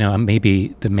mean,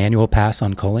 maybe the manual pass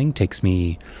on culling takes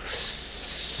me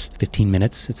 15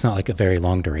 minutes. It's not like a very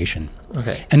long duration.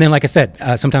 Okay. And then, like I said,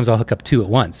 sometimes I'll hook up two at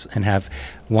once and have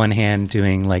one hand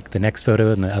doing like the next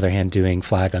photo and the other hand doing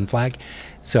flag, unflag.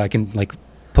 So I can like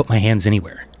put my hands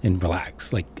anywhere and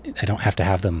relax. Like I don't have to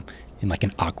have them in like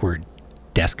an awkward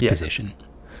desk position.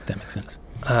 If that makes sense.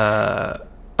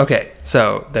 Okay.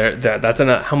 So that's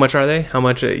enough. How much are they? How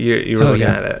much you were looking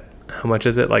at it? How much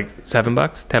is it? Like $7,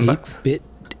 $10? 8-bit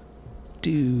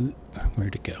Do.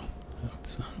 Where'd it go?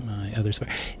 It's on my other side.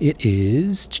 It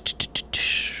is.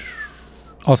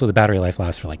 Also, the battery life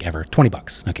lasts for like ever.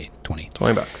 $20. Okay,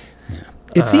 $20. Yeah.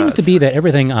 It seems to be that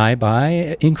everything I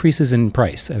buy increases in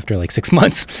price after like 6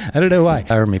 months. I don't know why.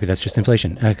 Or maybe that's just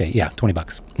inflation. Okay, yeah,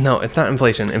 $20. No, it's not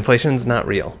inflation. Inflation's not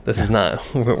real. This is not.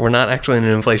 We're not actually in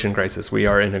an inflation crisis. We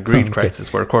are in a greed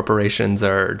crisis where corporations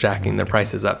are jacking their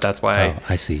prices up. That's why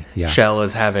I see. Yeah. Shell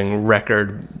is having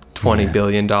record $20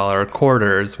 billion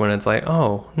quarters when it's like,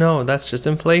 oh, no, that's just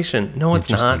inflation. No, it's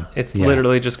not. It's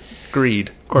literally just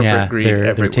greed, corporate greed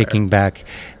everywhere. They're taking back.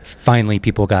 Finally,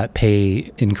 people got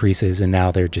pay increases, and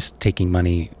now they're just taking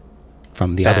money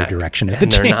from the other direction of the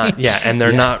chain.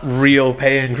 They're not real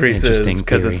pay increases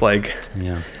because it's like,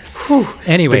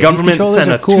 anyway, the government sent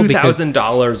us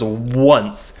 $2,000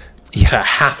 once to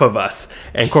half of us,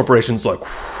 and corporations like,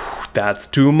 that's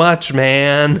too much,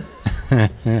 man.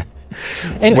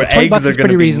 Anyway, $20 is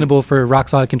pretty reasonable for a rock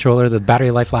solid controller. The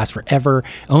battery life lasts forever.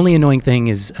 Only annoying thing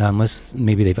is, unless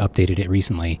maybe they've updated it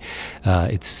recently,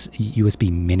 it's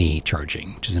USB mini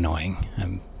charging, which is annoying.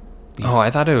 I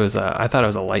thought it was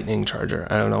a lightning charger.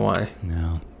 I don't know why.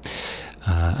 No.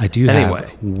 I do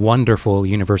have wonderful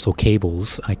universal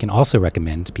cables I can also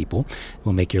recommend to people.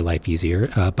 Will make your life easier,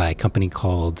 by a company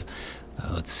called,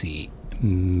 let's see,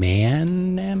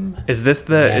 Manem. Is this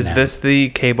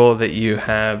the cable that you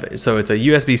have? So it's a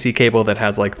USB-C cable that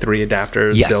has like 3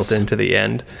 adapters built into the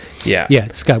end. Yeah. Yeah,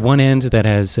 it's got one end that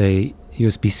has a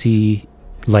USB-C,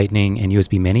 Lightning, and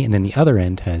USB Mini, and then the other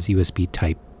end has USB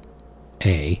Type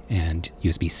A and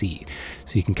USB-C.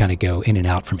 So you can kind of go in and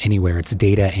out from anywhere. It's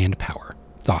data and power.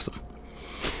 It's awesome.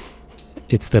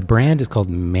 The brand is called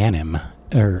Manem,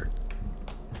 or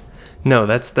no,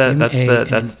 that's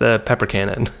the pepper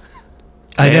cannon.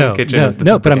 I know.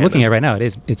 No, but I'm looking at it right now.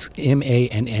 It's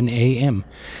MANNAM,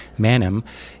 Manem,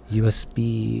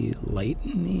 USB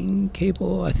Lightning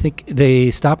cable. I think they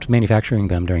stopped manufacturing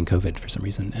them during COVID for some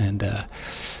reason, and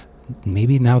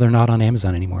maybe now they're not on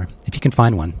Amazon anymore. If you can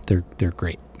find one, they're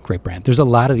great brand. There's a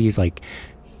lot of these like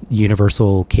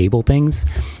universal cable things.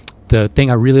 The thing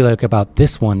I really like about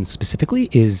this one specifically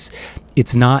is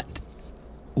it's not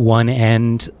one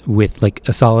end with like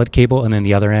a solid cable and then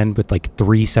the other end with like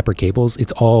 3 separate cables.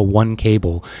 It's all one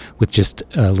cable with just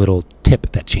a little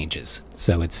tip that changes.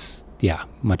 So it's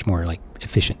much more like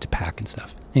efficient to pack and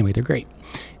stuff. Anyway, they're great.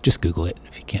 Just Google it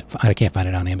if you can't. I can't find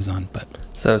it on Amazon, but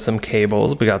so some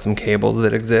cables. We got some cables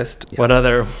that exist. Yep. What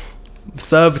other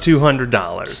sub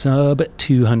 $200? Sub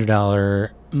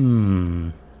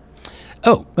 $200.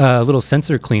 Oh, a little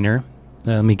sensor cleaner.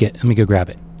 Let me go grab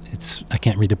it. I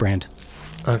can't read the brand.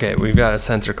 Okay, we've got a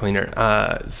sensor cleaner.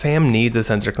 Sam needs a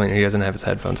sensor cleaner. He doesn't have his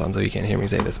headphones on, so he can't hear me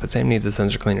say this. But Sam needs a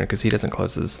sensor cleaner because he doesn't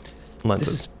close his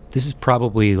lenses. This is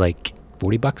probably like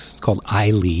 $40. It's called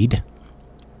iLead.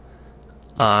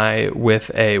 I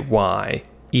with a Y.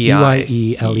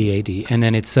 DYELEAD. And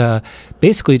then it's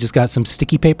basically just got some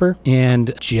sticky paper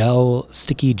and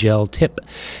sticky gel tip.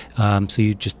 So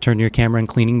you just turn your camera in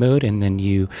cleaning mode, and then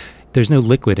there's no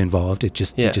liquid involved. You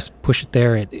just push it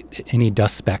there. Any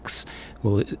dust specks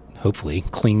will hopefully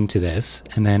cling to this,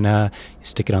 and then you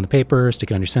stick it on the paper,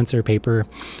 stick it on your sensor paper.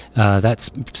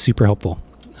 That's super helpful,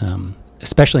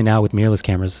 especially now with mirrorless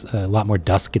cameras. A lot more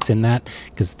dust gets in that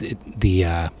because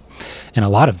and a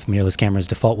lot of mirrorless cameras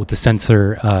default with the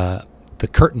sensor, the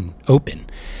curtain open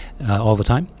all the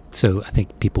time. So I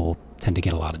think people tend to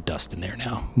get a lot of dust in there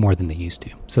now, more than they used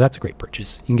to. So that's a great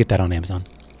purchase. You can get that on Amazon.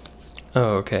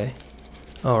 Oh, okay.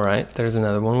 All right. There's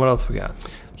another one. What else we got?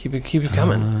 Keep it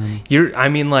coming.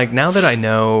 Now that I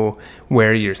know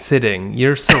where you're sitting,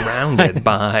 you're surrounded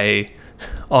by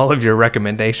all of your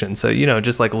recommendations. So,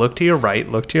 just like look to your right,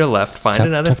 look to your left, find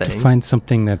another thing. To find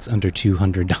something that's under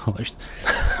 $200.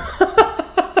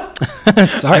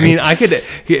 Sorry. I mean, I could,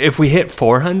 if we hit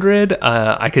 400,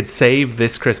 I could save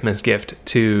this Christmas gift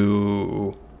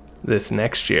to this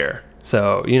next year.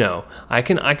 So, I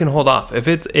can hold off. If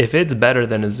it's better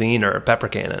than a Zine or a pepper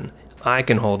cannon, I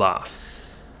can hold off.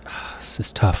 This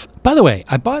is tough. By the way,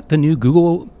 I bought the new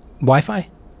Google Wi-Fi.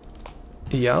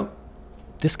 Yep.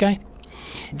 This guy?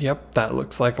 Yep, that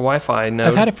looks like a Wi-Fi node.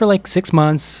 I've had it for like 6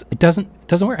 months. It doesn't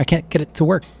work. I can't get it to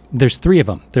work. There's 3 of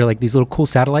them. They're like these little cool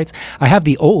satellites. I have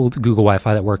the old Google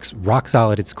Wi-Fi that works rock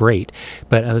solid. It's great.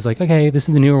 But I was like, okay, this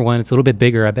is the newer one. It's a little bit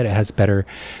bigger. I bet it has better.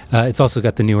 It's also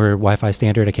got the newer Wi-Fi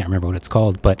standard. I can't remember what it's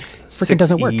called, but freaking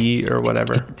doesn't work. 6E or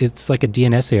whatever. It's like a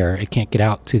DNS error. It can't get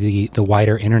out to the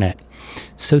wider internet.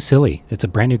 It's so silly. It's a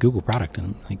brand new Google product. And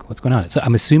I'm like, what's going on? So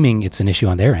I'm assuming it's an issue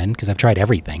on their end because I've tried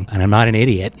everything and I'm not an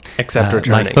idiot. Except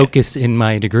returning my focus in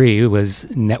my degree was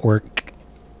network,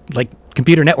 like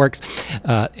computer networks.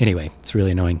 Anyway, it's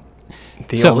really annoying.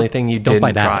 The only thing you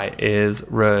didn't try is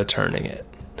returning it.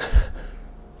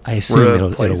 I assume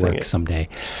it'll work someday.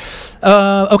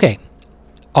 Okay.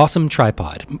 Awesome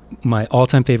tripod. My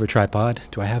all-time favorite tripod.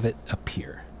 Do I have it up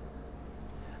here?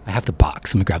 I have the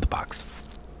box. I'm going to grab the box.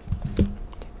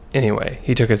 Anyway,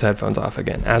 he took his headphones off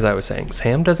again. As I was saying,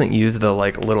 Sam doesn't use the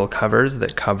like little covers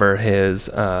that cover his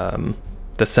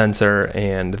the the sensor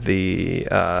and the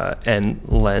end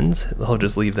lens. He'll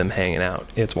just leave them hanging out.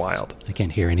 It's wild. I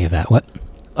can't hear any of that. What?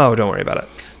 Oh, don't worry about it.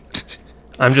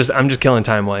 I'm just killing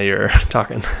time while you're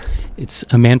talking. It's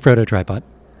a Manfrotto tripod.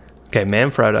 Okay,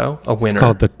 Manfrotto, a winner. It's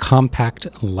called the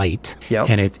Compact Light, Yep.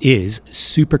 and it is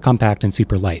super compact and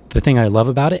super light. The thing I love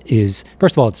about it is,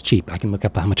 first of all, it's cheap. I can look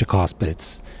up how much it costs, but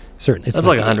it's certain. It's That's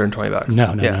like $120.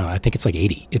 No. I think it's like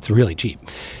 80. It's really cheap.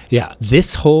 Yeah,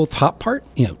 this whole top part,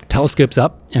 telescopes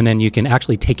up, and then you can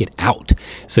actually take it out.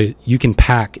 So you can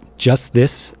pack just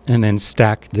this and then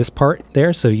stack this part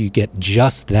there, so you get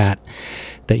just that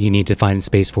you need to find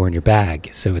space for in your bag.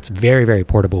 So it's very, very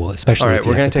portable, especially. All right, if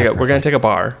you we're gonna take take a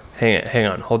bar. Hang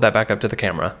on, hold that back up to the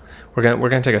camera. We're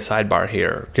gonna take a sidebar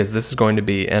here because this is going to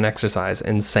be an exercise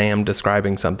in Sam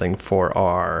describing something for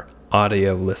our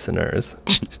audio listeners.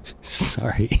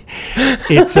 Sorry.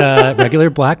 It's a regular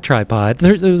black tripod.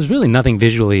 There's really nothing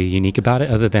visually unique about it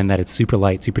other than that it's super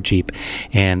light, super cheap.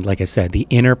 And like I said, the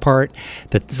inner part,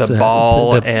 that's the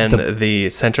ball and the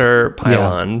center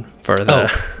pylon for the...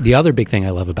 the other big thing I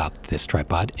love about this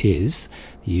tripod is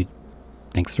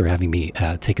thanks for having me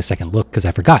take a second look because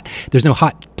I forgot. There's no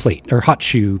hot plate or hot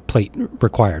shoe plate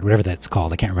required, whatever that's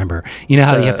called. I can't remember. You know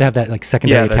how you have to have that like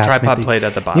secondary attachment? Yeah, the tripod plate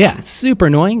at the bottom. Yeah, it's super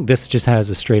annoying. This just has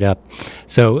a straight up.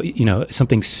 So,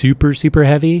 something super, super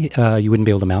heavy, you wouldn't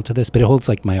be able to mount to this, but it holds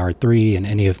like my R3 and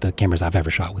any of the cameras I've ever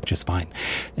shot with just fine.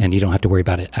 And you don't have to worry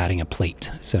about it adding a plate.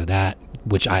 So that,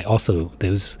 which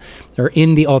those are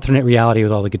in the alternate reality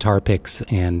with all the guitar picks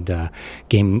and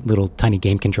little tiny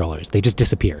game controllers. They just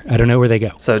disappear. I don't know where they go.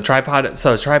 So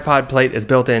tripod plate is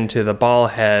built into the ball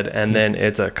head, and then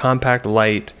it's a compact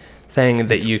light thing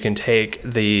that you can take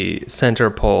the center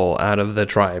pole out of the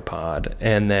tripod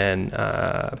and then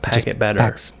pack it better.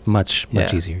 Packs much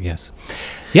easier. Yes.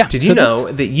 Yeah. Did you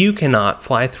know that you cannot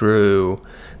fly through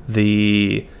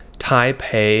the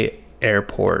Taipei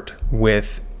airport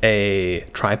with a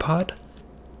tripod?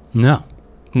 No.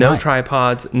 No Why?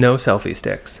 tripods, no selfie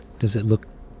sticks. Does it look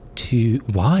too...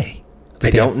 Why? I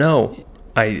don't know.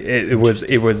 It was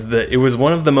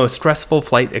one of the most stressful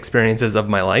flight experiences of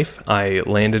my life. I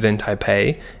landed in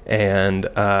Taipei and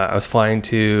I was flying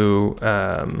to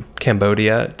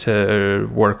Cambodia to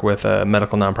work with a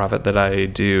medical nonprofit that I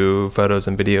do photos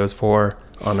and videos for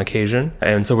on occasion.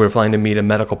 And so we were flying to meet a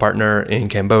medical partner in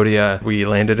Cambodia. We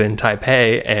landed in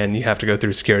Taipei, and you have to go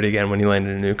through security again when you land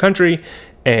in a new country,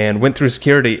 and went through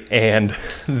security, and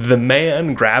the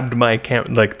man grabbed my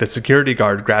the security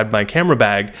guard grabbed my camera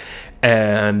bag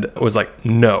and was like,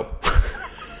 no.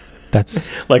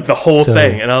 That's like the whole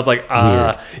thing. And I was like,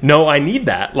 no, I need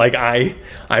that. Like I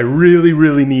really,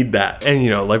 really need that. And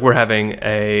we're having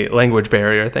a language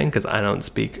barrier thing because I don't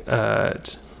speak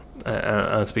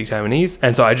I don't speak Taiwanese,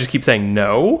 and so I just keep saying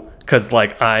no because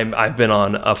I've been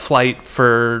on a flight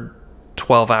for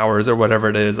 12 hours or whatever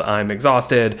it is. I'm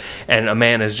exhausted, and a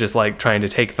man is just trying to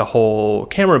take the whole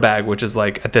camera bag, which is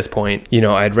at this point,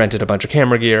 I'd rented a bunch of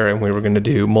camera gear and we were going to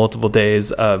do multiple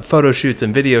days of photo shoots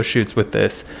and video shoots with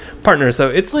this partner. So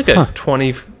it's like a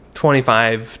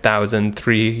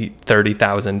 $25,000,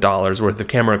 $30,000 worth of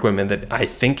camera equipment that I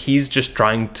think he's just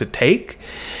trying to take.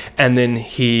 And then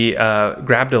he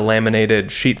grabbed a laminated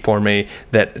sheet for me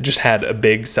that just had a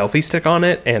big selfie stick on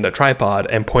it and a tripod,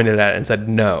 and pointed at it and said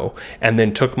no, and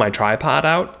then took my tripod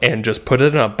out and just put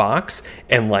it in a box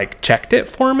and checked it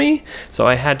for me. So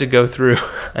I had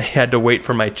to wait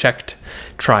for my checked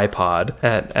tripod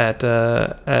at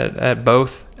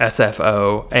both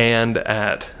SFO and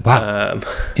at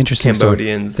interesting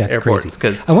Cambodians That's airports.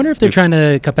 Crazy. I wonder if they're trying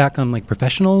to cut back on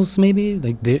professionals, maybe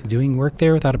doing work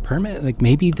there without a permit.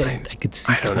 Maybe I could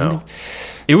see. I don't know.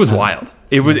 It was wild.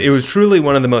 It was truly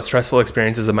one of the most stressful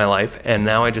experiences of my life, and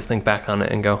now I just think back on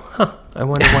it and go, I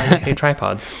wonder why they hate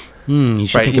tripods. You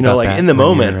should think about that in the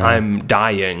moment I'm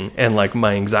dying and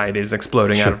my anxiety is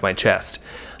exploding out of my chest.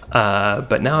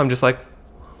 But now I'm just I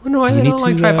wonder why they don't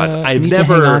like tripods. You need to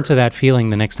hang on to that feeling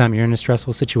the next time you're in a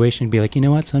stressful situation. Be like, you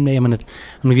know what? Someday I'm gonna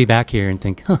be back here and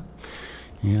think,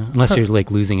 yeah. Unless you're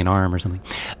losing an arm or something.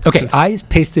 Okay, I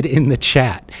pasted in the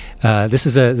chat. This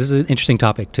is an interesting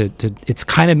topic. It's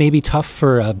kind of maybe tough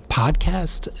for a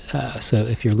podcast. So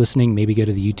if you're listening, maybe go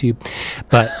to the YouTube.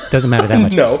 But it doesn't matter that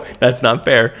much. No, that's not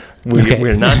fair.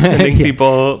 We're not sending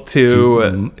people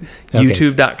to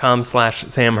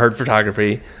youtube.com/Sam Hurd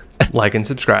Photography. Like and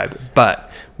subscribe,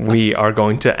 but we are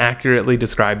going to accurately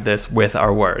describe this with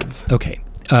our words. Okay.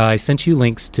 I sent you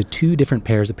links to 2 different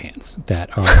pairs of pants that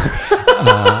are...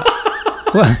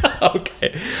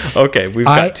 Okay. We've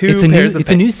got 2 pairs of pants.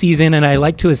 It's a new season, and I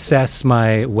like to assess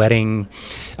my wedding.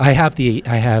 I have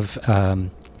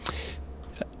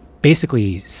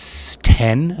basically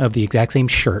 10 of the exact same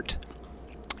shirt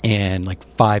and like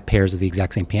 5 pairs of the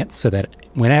exact same pants, so that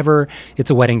whenever it's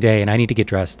a wedding day and I need to get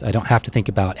dressed, I don't have to think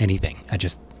about anything.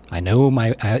 I know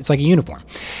it's like a uniform.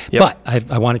 Yep. But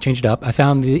I want to change it up. I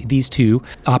found these 2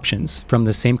 options from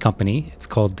the same company. It's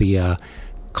called the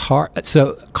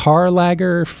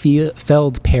Carlager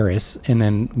Feld Paris, and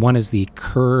then one is the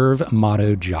Curve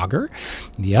Motto Jogger.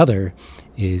 The other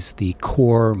is the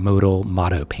Core Modal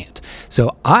Motto Pant.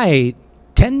 So I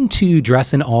tend to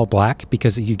dress in all black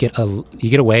because you get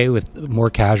away with more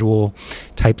casual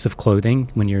types of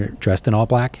clothing when you're dressed in all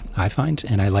black, I find,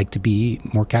 and I like to be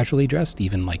more casually dressed,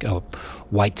 even like a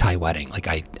white tie wedding. Like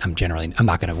I'm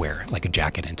not going to wear like a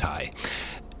jacket and tie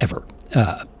ever,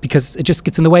 because it just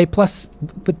gets in the way. Plus,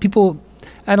 but people,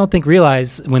 I don't think,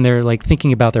 realize when they're like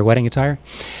thinking about their wedding attire,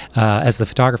 as the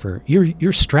photographer,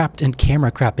 you're strapped in camera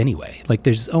crap anyway. Like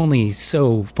there's only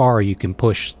so far you can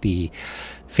push the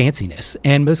fanciness,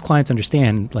 and most clients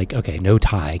understand, like, okay, no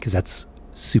tie, because that's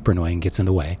super annoying, gets in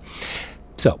the way.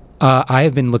 So I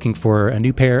have been looking for a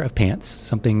new pair of pants,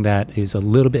 something that is a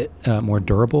little bit more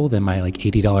durable than my like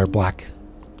 $80 black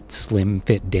slim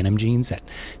fit denim jeans that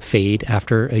fade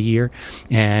after a year.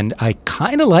 And I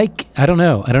kind of like, I don't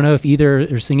know if either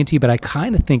are singing to you, but I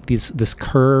kind of think this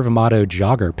Curve Motto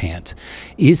Jogger pant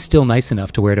is still nice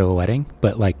enough to wear to a wedding,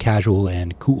 but like casual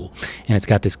and cool. And it's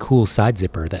got this cool side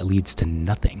zipper that leads to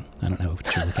nothing. I don't know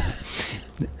what you're looking at.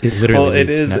 It literally it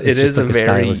is just like a very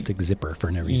stylistic zipper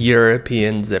for no reason.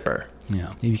 European zipper.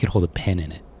 Yeah, maybe you could hold a pen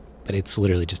in it, but it's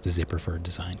literally just a zipper for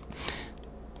design.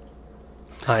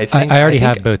 I already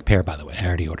have both pair, by the way. I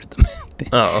already ordered them.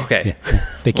 Oh, okay. Yeah,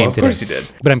 they came today. Of course you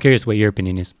did. But I'm curious what your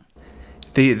opinion is.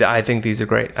 I think these are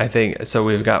great. I think so.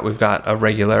 We've got a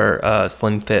regular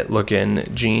slim fit looking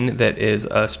jean that is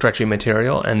a stretchy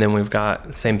material, and then we've got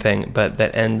the same thing, but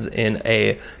that ends in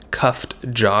a cuffed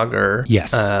jogger.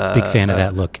 Yes, big fan of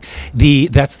that look.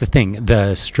 That's the thing.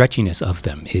 The stretchiness of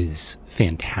them is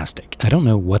fantastic. I don't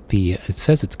know what it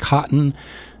says. It's cotton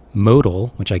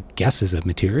modal, which I guess is a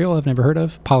material I've never heard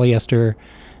of, polyester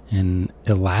and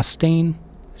elastane.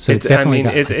 So it's definitely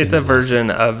it's a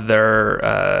version of their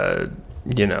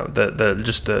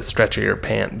the stretchier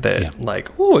pant that like,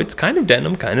 oh, it's kind of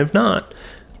denim, kind of not.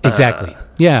 Exactly.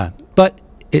 Yeah, but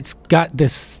it's got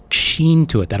this sheen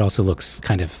to it that also looks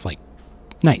kind of like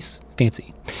nice,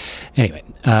 fancy. Anyway,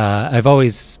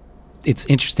 it's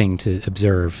interesting to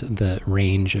observe the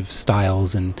range of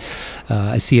styles, and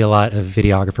I see a lot of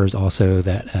videographers also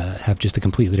that have just a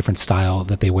completely different style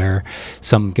that they wear.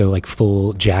 Some go like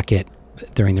full jacket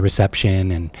during the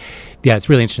reception, and yeah, it's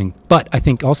really interesting. But I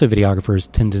think also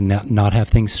videographers tend to not have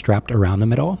things strapped around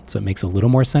them at all, so it makes a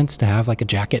little more sense to have like a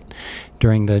jacket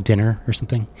during the dinner or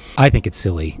something. I think it's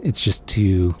silly. It's just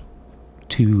too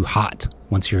hot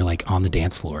once you're like on the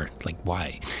dance floor. Like,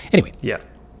 why? Anyway. Yeah.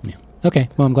 Okay,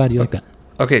 well, I'm glad you like that.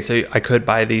 Okay, so I could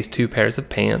buy these 2 pairs of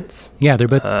pants. Yeah, they're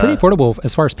both pretty affordable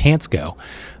as far as pants go.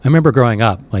 I remember growing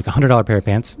up, like $100 pair of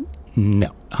pants, no.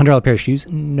 $100 pair of shoes,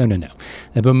 no.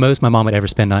 But most my mom would ever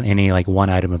spend on any like one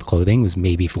item of clothing was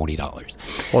maybe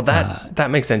 $40. Well,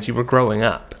 that makes sense. You were growing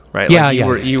up, right? Yeah,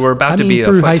 like you were about to be a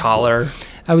foot taller.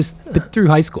 I was through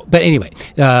high school. But anyway,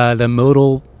 the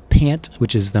modal pant,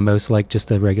 which is the most like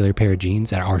just a regular pair of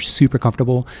jeans that are super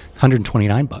comfortable,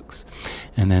 $129,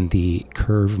 and then the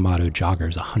Curve Motto Jogger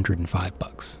is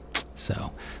 $105.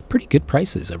 So pretty good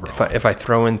prices overall. If I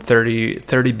throw in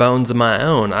 30 bones of my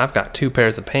own, I've got 2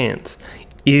 pairs of pants.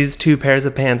 Is 2 pairs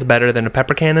of pants better than a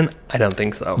pepper cannon? I don't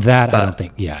think so. I don't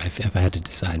think. Yeah, if I had to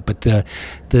decide, but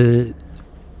the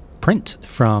print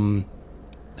from,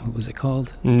 what was it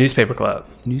called? Newspaper Club.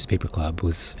 Newspaper Club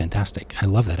was fantastic. I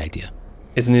love that idea.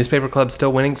 Is Newspaper Club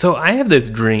still winning? So I have this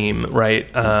dream, right?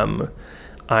 One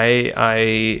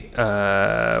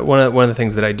of the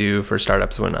things that I do for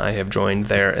startups when I have joined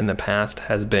there in the past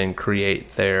has been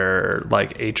create their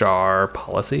like HR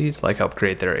policies, like help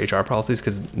create their HR policies,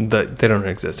 because they don't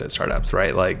exist at startups,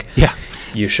 right? Like, yeah,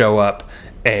 you show up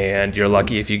and you're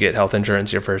lucky if you get health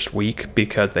insurance your first week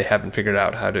because they haven't figured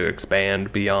out how to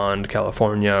expand beyond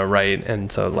California, right?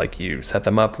 And so like you set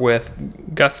them up with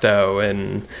Gusto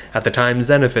and at the time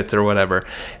Zenefits or whatever.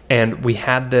 And we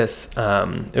had this,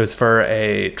 it was for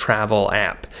a travel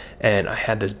app, and I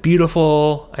had this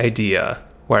beautiful idea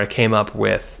where I came up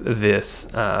with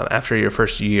this, after your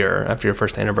first year, after your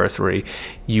first anniversary,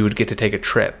 you would get to take a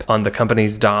trip on the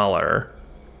company's dollar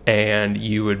and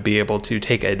you would be able to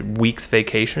take a week's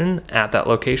vacation at that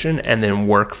location and then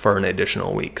work for an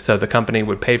additional week. So the company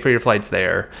would pay for your flights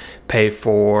there, pay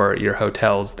for your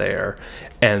hotels there,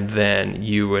 and then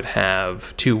you would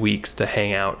have 2 weeks to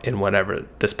hang out in whatever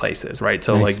this place is, right?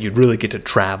 So Nice. like you'd really get to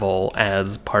travel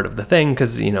as part of the thing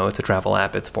because, you know, it's a travel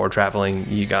app, it's for traveling.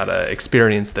 You got to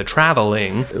experience the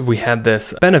traveling. We had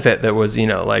this benefit that was, you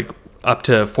know, like up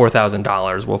to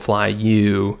 $4,000 will fly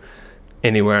you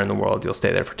anywhere in the world. You'll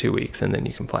stay there for 2 weeks and then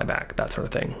you can fly back, that sort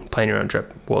of thing. Plan your own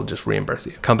trip, we'll just reimburse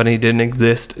you. Company didn't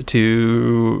exist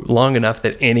too long enough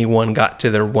that anyone got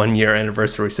to their 1 year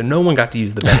anniversary, so no one got to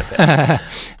use the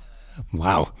benefit.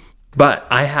 Wow. But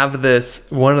I have this,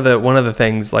 one of the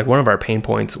things, like one of our pain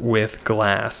points with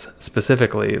Glass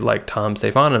specifically, like Tom,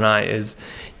 Stefan, and I, is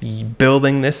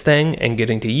building this thing and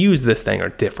getting to use this thing are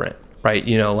different, right?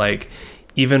 You know, like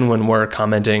even when we're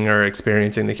commenting or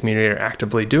experiencing the community or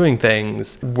actively doing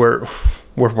things, we're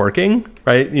working,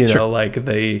 right? You know, Sure. like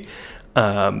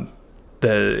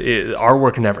our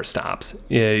work never stops.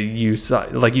 You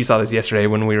saw this yesterday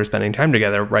when we were spending time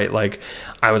together, right? Like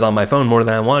I was on my phone more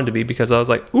than I wanted to be because I was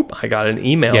like, oop, I got an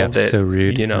email. Yeah, it was that, so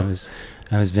rude. you know,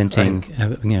 I was venting,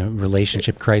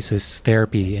 relationship crisis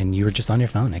therapy, and you were just on your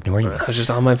phone, ignoring me. I was just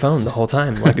on my phone the whole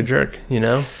time, like a jerk, you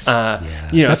know?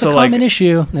 You know, That's so a common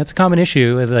issue. That's a common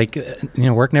issue. Like,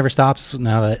 work never stops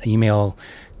now that email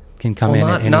can come in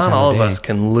at any not time all of of day. us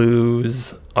can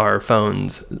lose our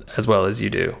phones as well as you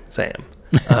do, Sam.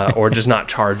 Or just not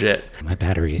charge it. My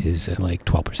battery is at like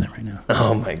 12% right now.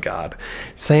 Oh my God,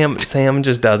 Sam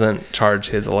just doesn't charge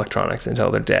his electronics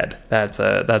until they're dead. That's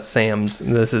Sam's.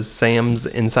 This is Sam's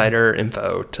insider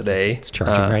info today. It's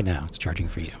charging right now. It's charging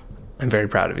for you. I'm very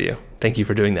proud of you. Thank you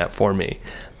for doing that for me.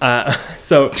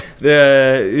 So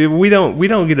we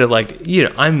don't get to, like, you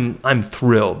know, I'm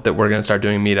thrilled that we're going to start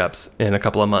doing meetups in a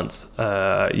couple of months.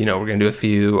 You know, we're going to do a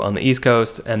few on the East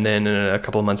Coast, and then in a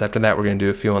couple of months after that, we're going to do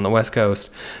a few on the West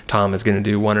Coast. Tom is going to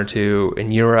do 1 or 2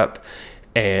 in Europe,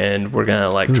 and we're going to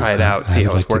like try it out, see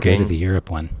how it's To go working. to the Europe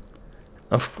one.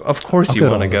 Of course, I'll you go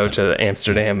to want to all go of them. to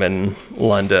Amsterdam and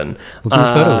London. We'll do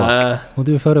a photo walk. We'll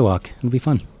do a photo walk. It'll be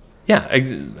fun. Yeah,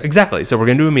 exactly. So we're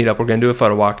going to do a meetup, we're going to do a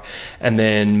photo walk, and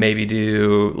then maybe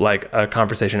do like a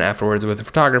conversation afterwards with a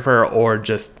photographer, or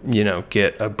just, you know,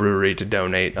 get a brewery to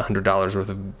donate $100 worth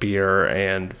of beer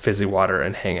and fizzy water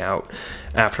and hang out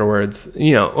afterwards.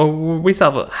 You know, we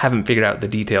still haven't figured out the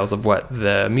details of what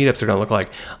the meetups are going to look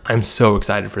like. I'm so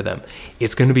excited for them.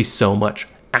 It's going to be so much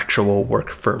actual work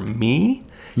for me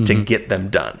to get them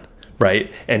done.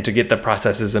 Right. And to get the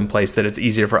processes in place that it's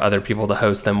easier for other people to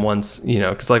host them once, you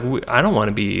know, because like I don't want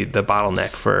to be the bottleneck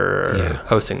for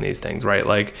hosting these things. Right.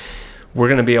 Like we're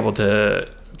going to be able to,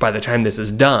 by the time this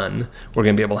is done, we're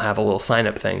going to be able to have a little sign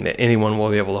up thing that anyone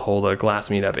will be able to hold a Glass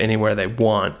meetup anywhere they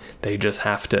want. They just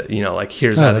have to, you know, like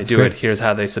here's how they do it. Here's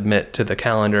how they submit to the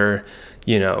calendar,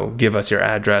 you know, give us your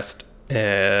address.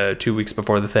 2 weeks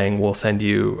before the thing, we'll send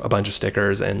you a bunch of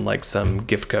stickers and like some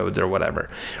gift codes or whatever,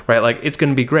 right? Like it's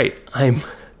going to be great. I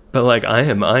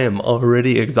am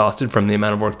already exhausted from the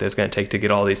amount of work that's going to take to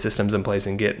get all these systems in place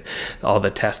and get all the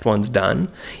test ones done.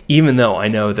 Even though I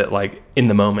know that like in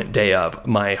the moment, day of,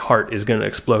 my heart is going to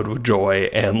explode with joy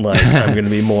and like I'm going to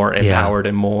be more empowered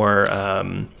and more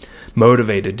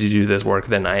motivated to do this work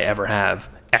than I ever have.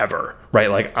 Ever, right?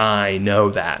 Like I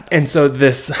know that. And so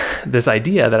this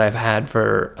idea that I've had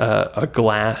for a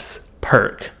Glass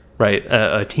perk, right?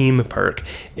 A team perk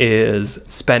is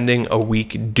spending a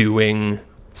week doing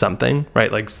something,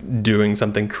 right? Like doing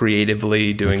something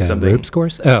creatively, doing like something. Ropes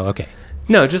course? Oh, okay.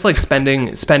 No, just like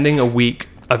spending a week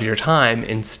of your time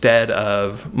instead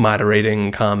of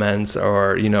moderating comments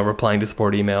or, you know, replying to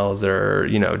support emails or,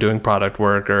 you know, doing product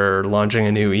work or launching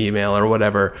a new email or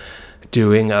whatever.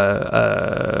 Doing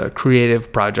a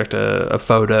creative project, a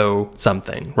photo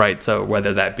something, right? So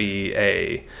whether that be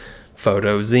a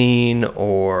photo zine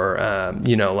or,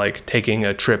 you know, like taking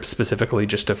a trip specifically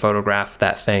just to photograph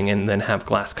that thing and then have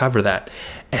Glass cover that.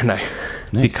 And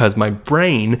because my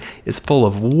brain is full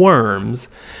of worms,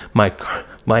 my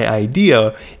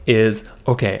idea is,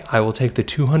 okay, I will take the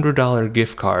 $200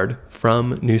 gift card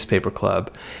from Newspaper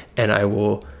Club and I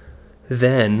will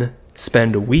then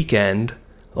spend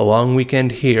a long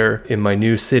weekend here in my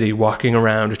new city, walking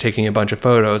around, taking a bunch of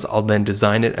photos. I'll then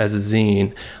design it as a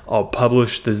zine. I'll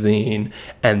publish the zine,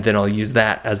 and then I'll use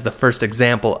that as the first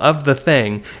example of the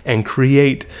thing and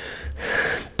create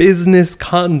business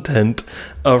content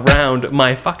around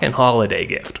my fucking holiday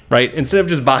gift, right? Instead of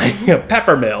just buying a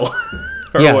peppermill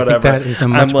or whatever. I think that is a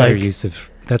much better use of.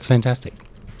 That's fantastic.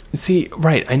 See,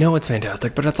 right, I know it's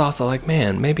fantastic, but it's also like,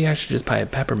 man, maybe I should just buy a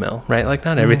peppermill, right? Like,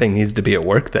 not everything needs to be a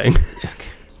work thing.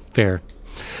 Fair.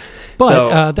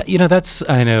 But that's,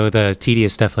 I know the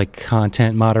tedious stuff like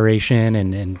content moderation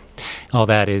and all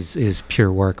that is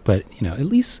pure work. But at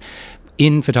least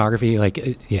in photography,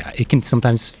 it can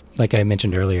sometimes, like I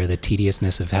mentioned earlier, the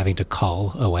tediousness of having to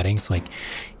call a wedding. It's like,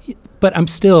 but I'm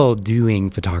still doing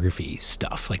photography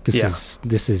stuff. Like this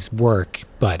is work.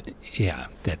 But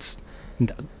that's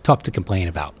tough to complain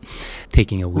about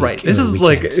taking a week. Right. This is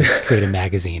to create a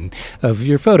magazine of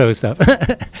your photo stuff.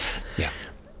 Yeah.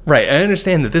 Right. I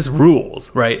understand that this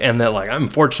rules, right? And that I'm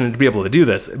fortunate to be able to do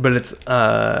this, but it's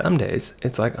some days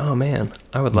it's like, oh man,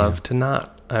 I would love to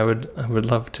not. I would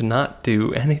love to not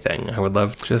do anything. I would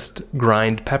love to just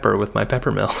grind pepper with my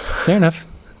pepper mill. Fair enough.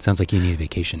 Sounds like you need a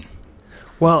vacation.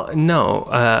 Well, no,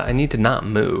 I need to not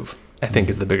move, I think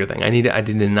is the bigger thing. I need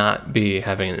to not be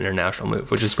having an international move,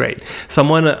 which is great.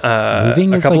 Someone,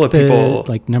 moving a couple is of people,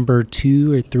 the number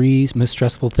 2 or 3 most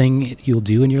stressful thing you'll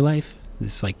do in your life.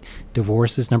 It's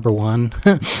divorce is number 1.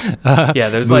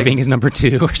 There's moving is number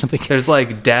 2 or something. There's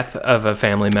death of a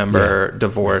family member,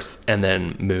 divorce, and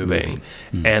then moving.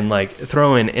 And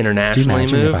throw in internationally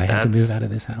Could you move. imagine if I had to move out of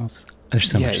this house?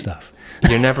 There's so much stuff.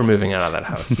 You're never moving out of that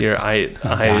house.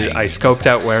 I scoped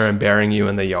out where I'm burying you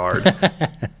in the yard.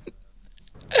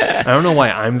 I don't know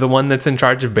why I'm the one that's in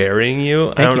charge of burying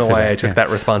you. I don't know why I took that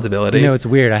responsibility. It's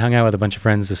weird. I hung out with a bunch of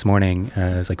friends this morning.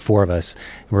 It was 4 of us.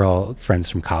 We're all friends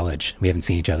from college. We haven't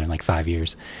seen each other in 5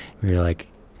 years. We were like,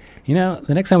 the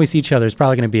next time we see each other is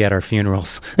probably going to be at our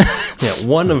funerals.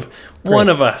 One of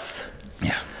us.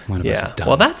 Yeah. One of us is done.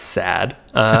 Well, that's sad.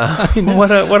 What a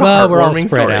heartwarming we're all spread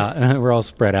story. out. We're all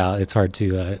spread out. It's hard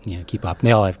to keep up.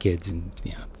 They all have kids, and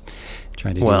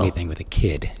trying to do anything with a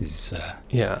kid is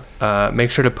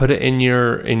make sure to put it in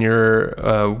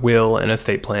your will and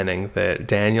estate planning that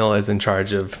Daniel is in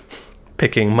charge of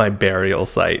picking my burial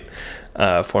site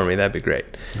for me. That'd be great.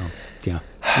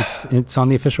 It's on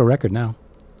the official record now.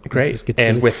 Great.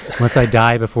 Unless I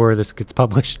die before this gets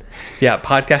published.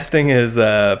 Podcasting is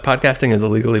a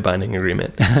legally binding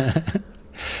agreement.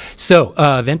 So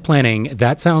event planning,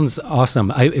 that sounds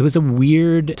awesome. It was a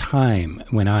weird time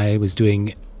when I was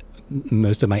doing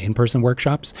most of my in-person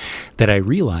workshops that I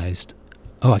realized,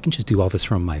 I can just do all this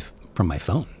from my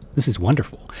phone. This is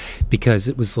wonderful, because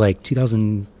it was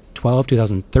 2012,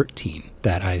 2013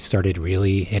 that I started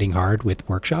really hitting hard with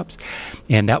workshops.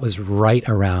 And that was right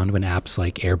around when apps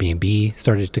like Airbnb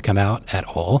started to come out at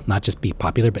all, not just be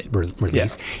popular, but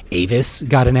release. Avis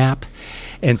got an app.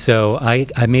 And so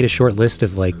I made a short list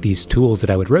of these tools that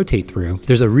I would rotate through.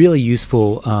 There's a really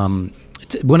useful,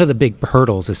 one of the big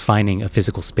hurdles is finding a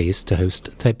physical space to host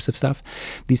types of stuff,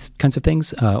 these kinds of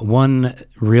things. One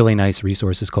really nice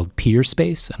resource is called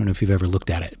Peerspace. I don't know if you've ever looked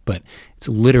at it, but it's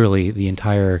literally the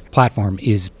entire platform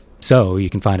is so you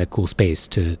can find a cool space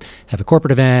to have a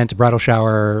corporate event, a bridal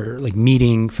shower,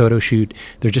 meeting, photo shoot.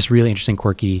 They're just really interesting,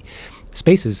 quirky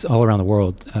spaces all around the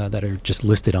world that are just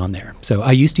listed on there. So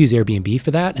I used to use Airbnb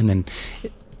for that, and then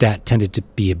that tended to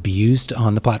be abused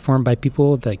on the platform by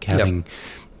people having...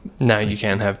 Now you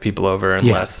can't have people over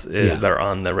unless they're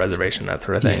on the reservation, that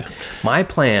sort of thing. My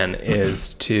plan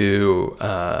is to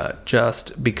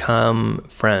just become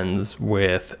friends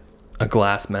with a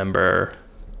Glass member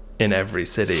in every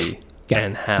city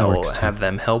and have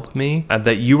them help me.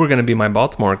 That you were going to be my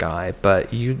Baltimore guy,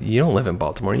 but you don't live in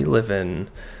Baltimore. You live in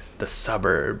the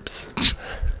suburbs.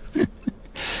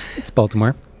 It's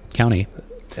Baltimore County.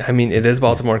 I mean, it is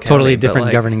Baltimore County. Totally different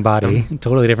governing body,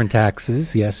 totally different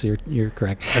taxes. Yes, you're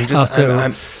correct.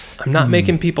 I'm not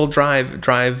making people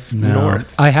drive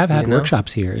north. I have had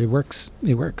workshops here. It works.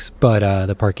 But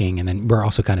the parking, and then we're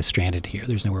also kind of stranded here.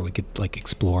 There's nowhere we could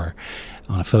explore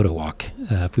on a photo walk.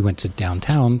 If we went to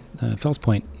downtown, Fells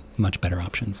Point, much better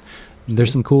options.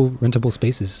 There's some cool rentable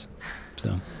spaces.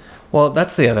 So. Well,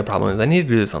 that's the other problem is I need to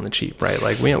do this on the cheap, right?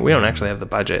 We don't actually have the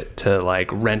budget to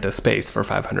rent a space for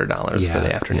 $500 for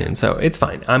the afternoon. Yeah. So it's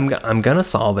fine. I'm gonna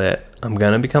solve it. I'm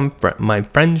gonna become my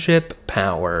friendship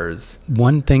powers.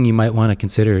 One thing you might want to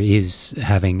consider is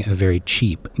having a very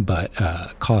cheap but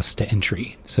cost to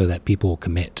entry, so that people will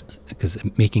commit. Because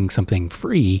making something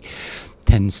free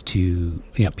tends to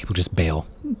people just bail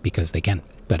because they can.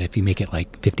 But if you make it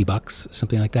 $50,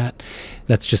 something like that,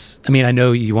 that's just. I mean, I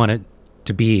know you want it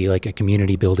to be a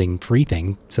community building free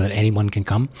thing so that anyone can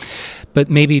come, but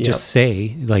maybe just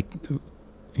say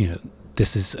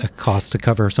this is a cost to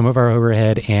cover some of our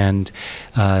overhead and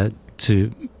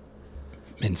to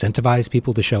incentivize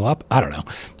people to show up. I don't know.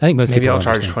 I think most maybe people I'll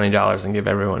charge $20 and give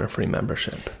everyone a free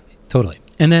membership. Totally.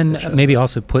 And then maybe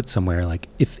also put somewhere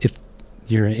if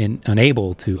you're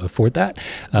unable to afford that,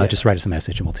 just write us a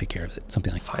message and we'll take care of it.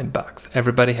 Something like $5.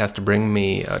 Everybody has to bring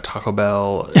me a Taco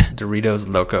Bell Doritos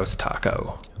Locos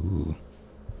taco. Ooh.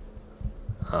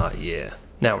 Yeah.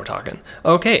 Now we're talking.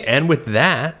 Okay, and with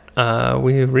that,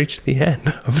 we have reached the end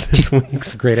of this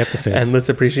week's Great episode. Endless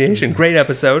Appreciation. Great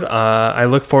episode. I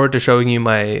look forward to showing you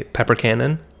my pepper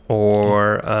cannon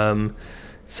or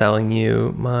selling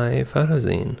you my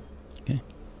photozine. Okay.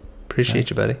 Appreciate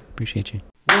you, buddy. Appreciate you.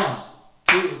 1,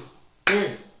 2, 3,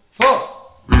 4.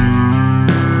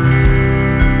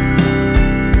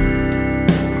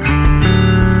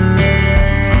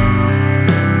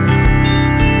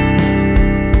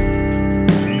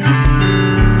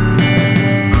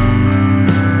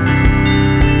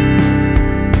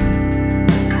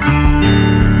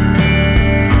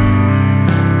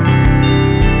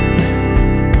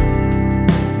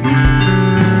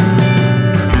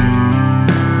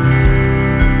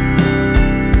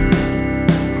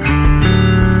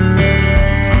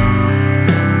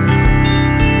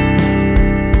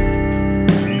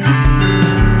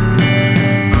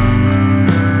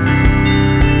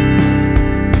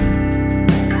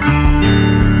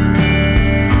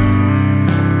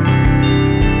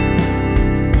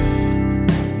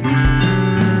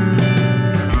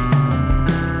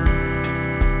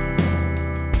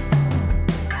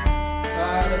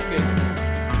 That's good.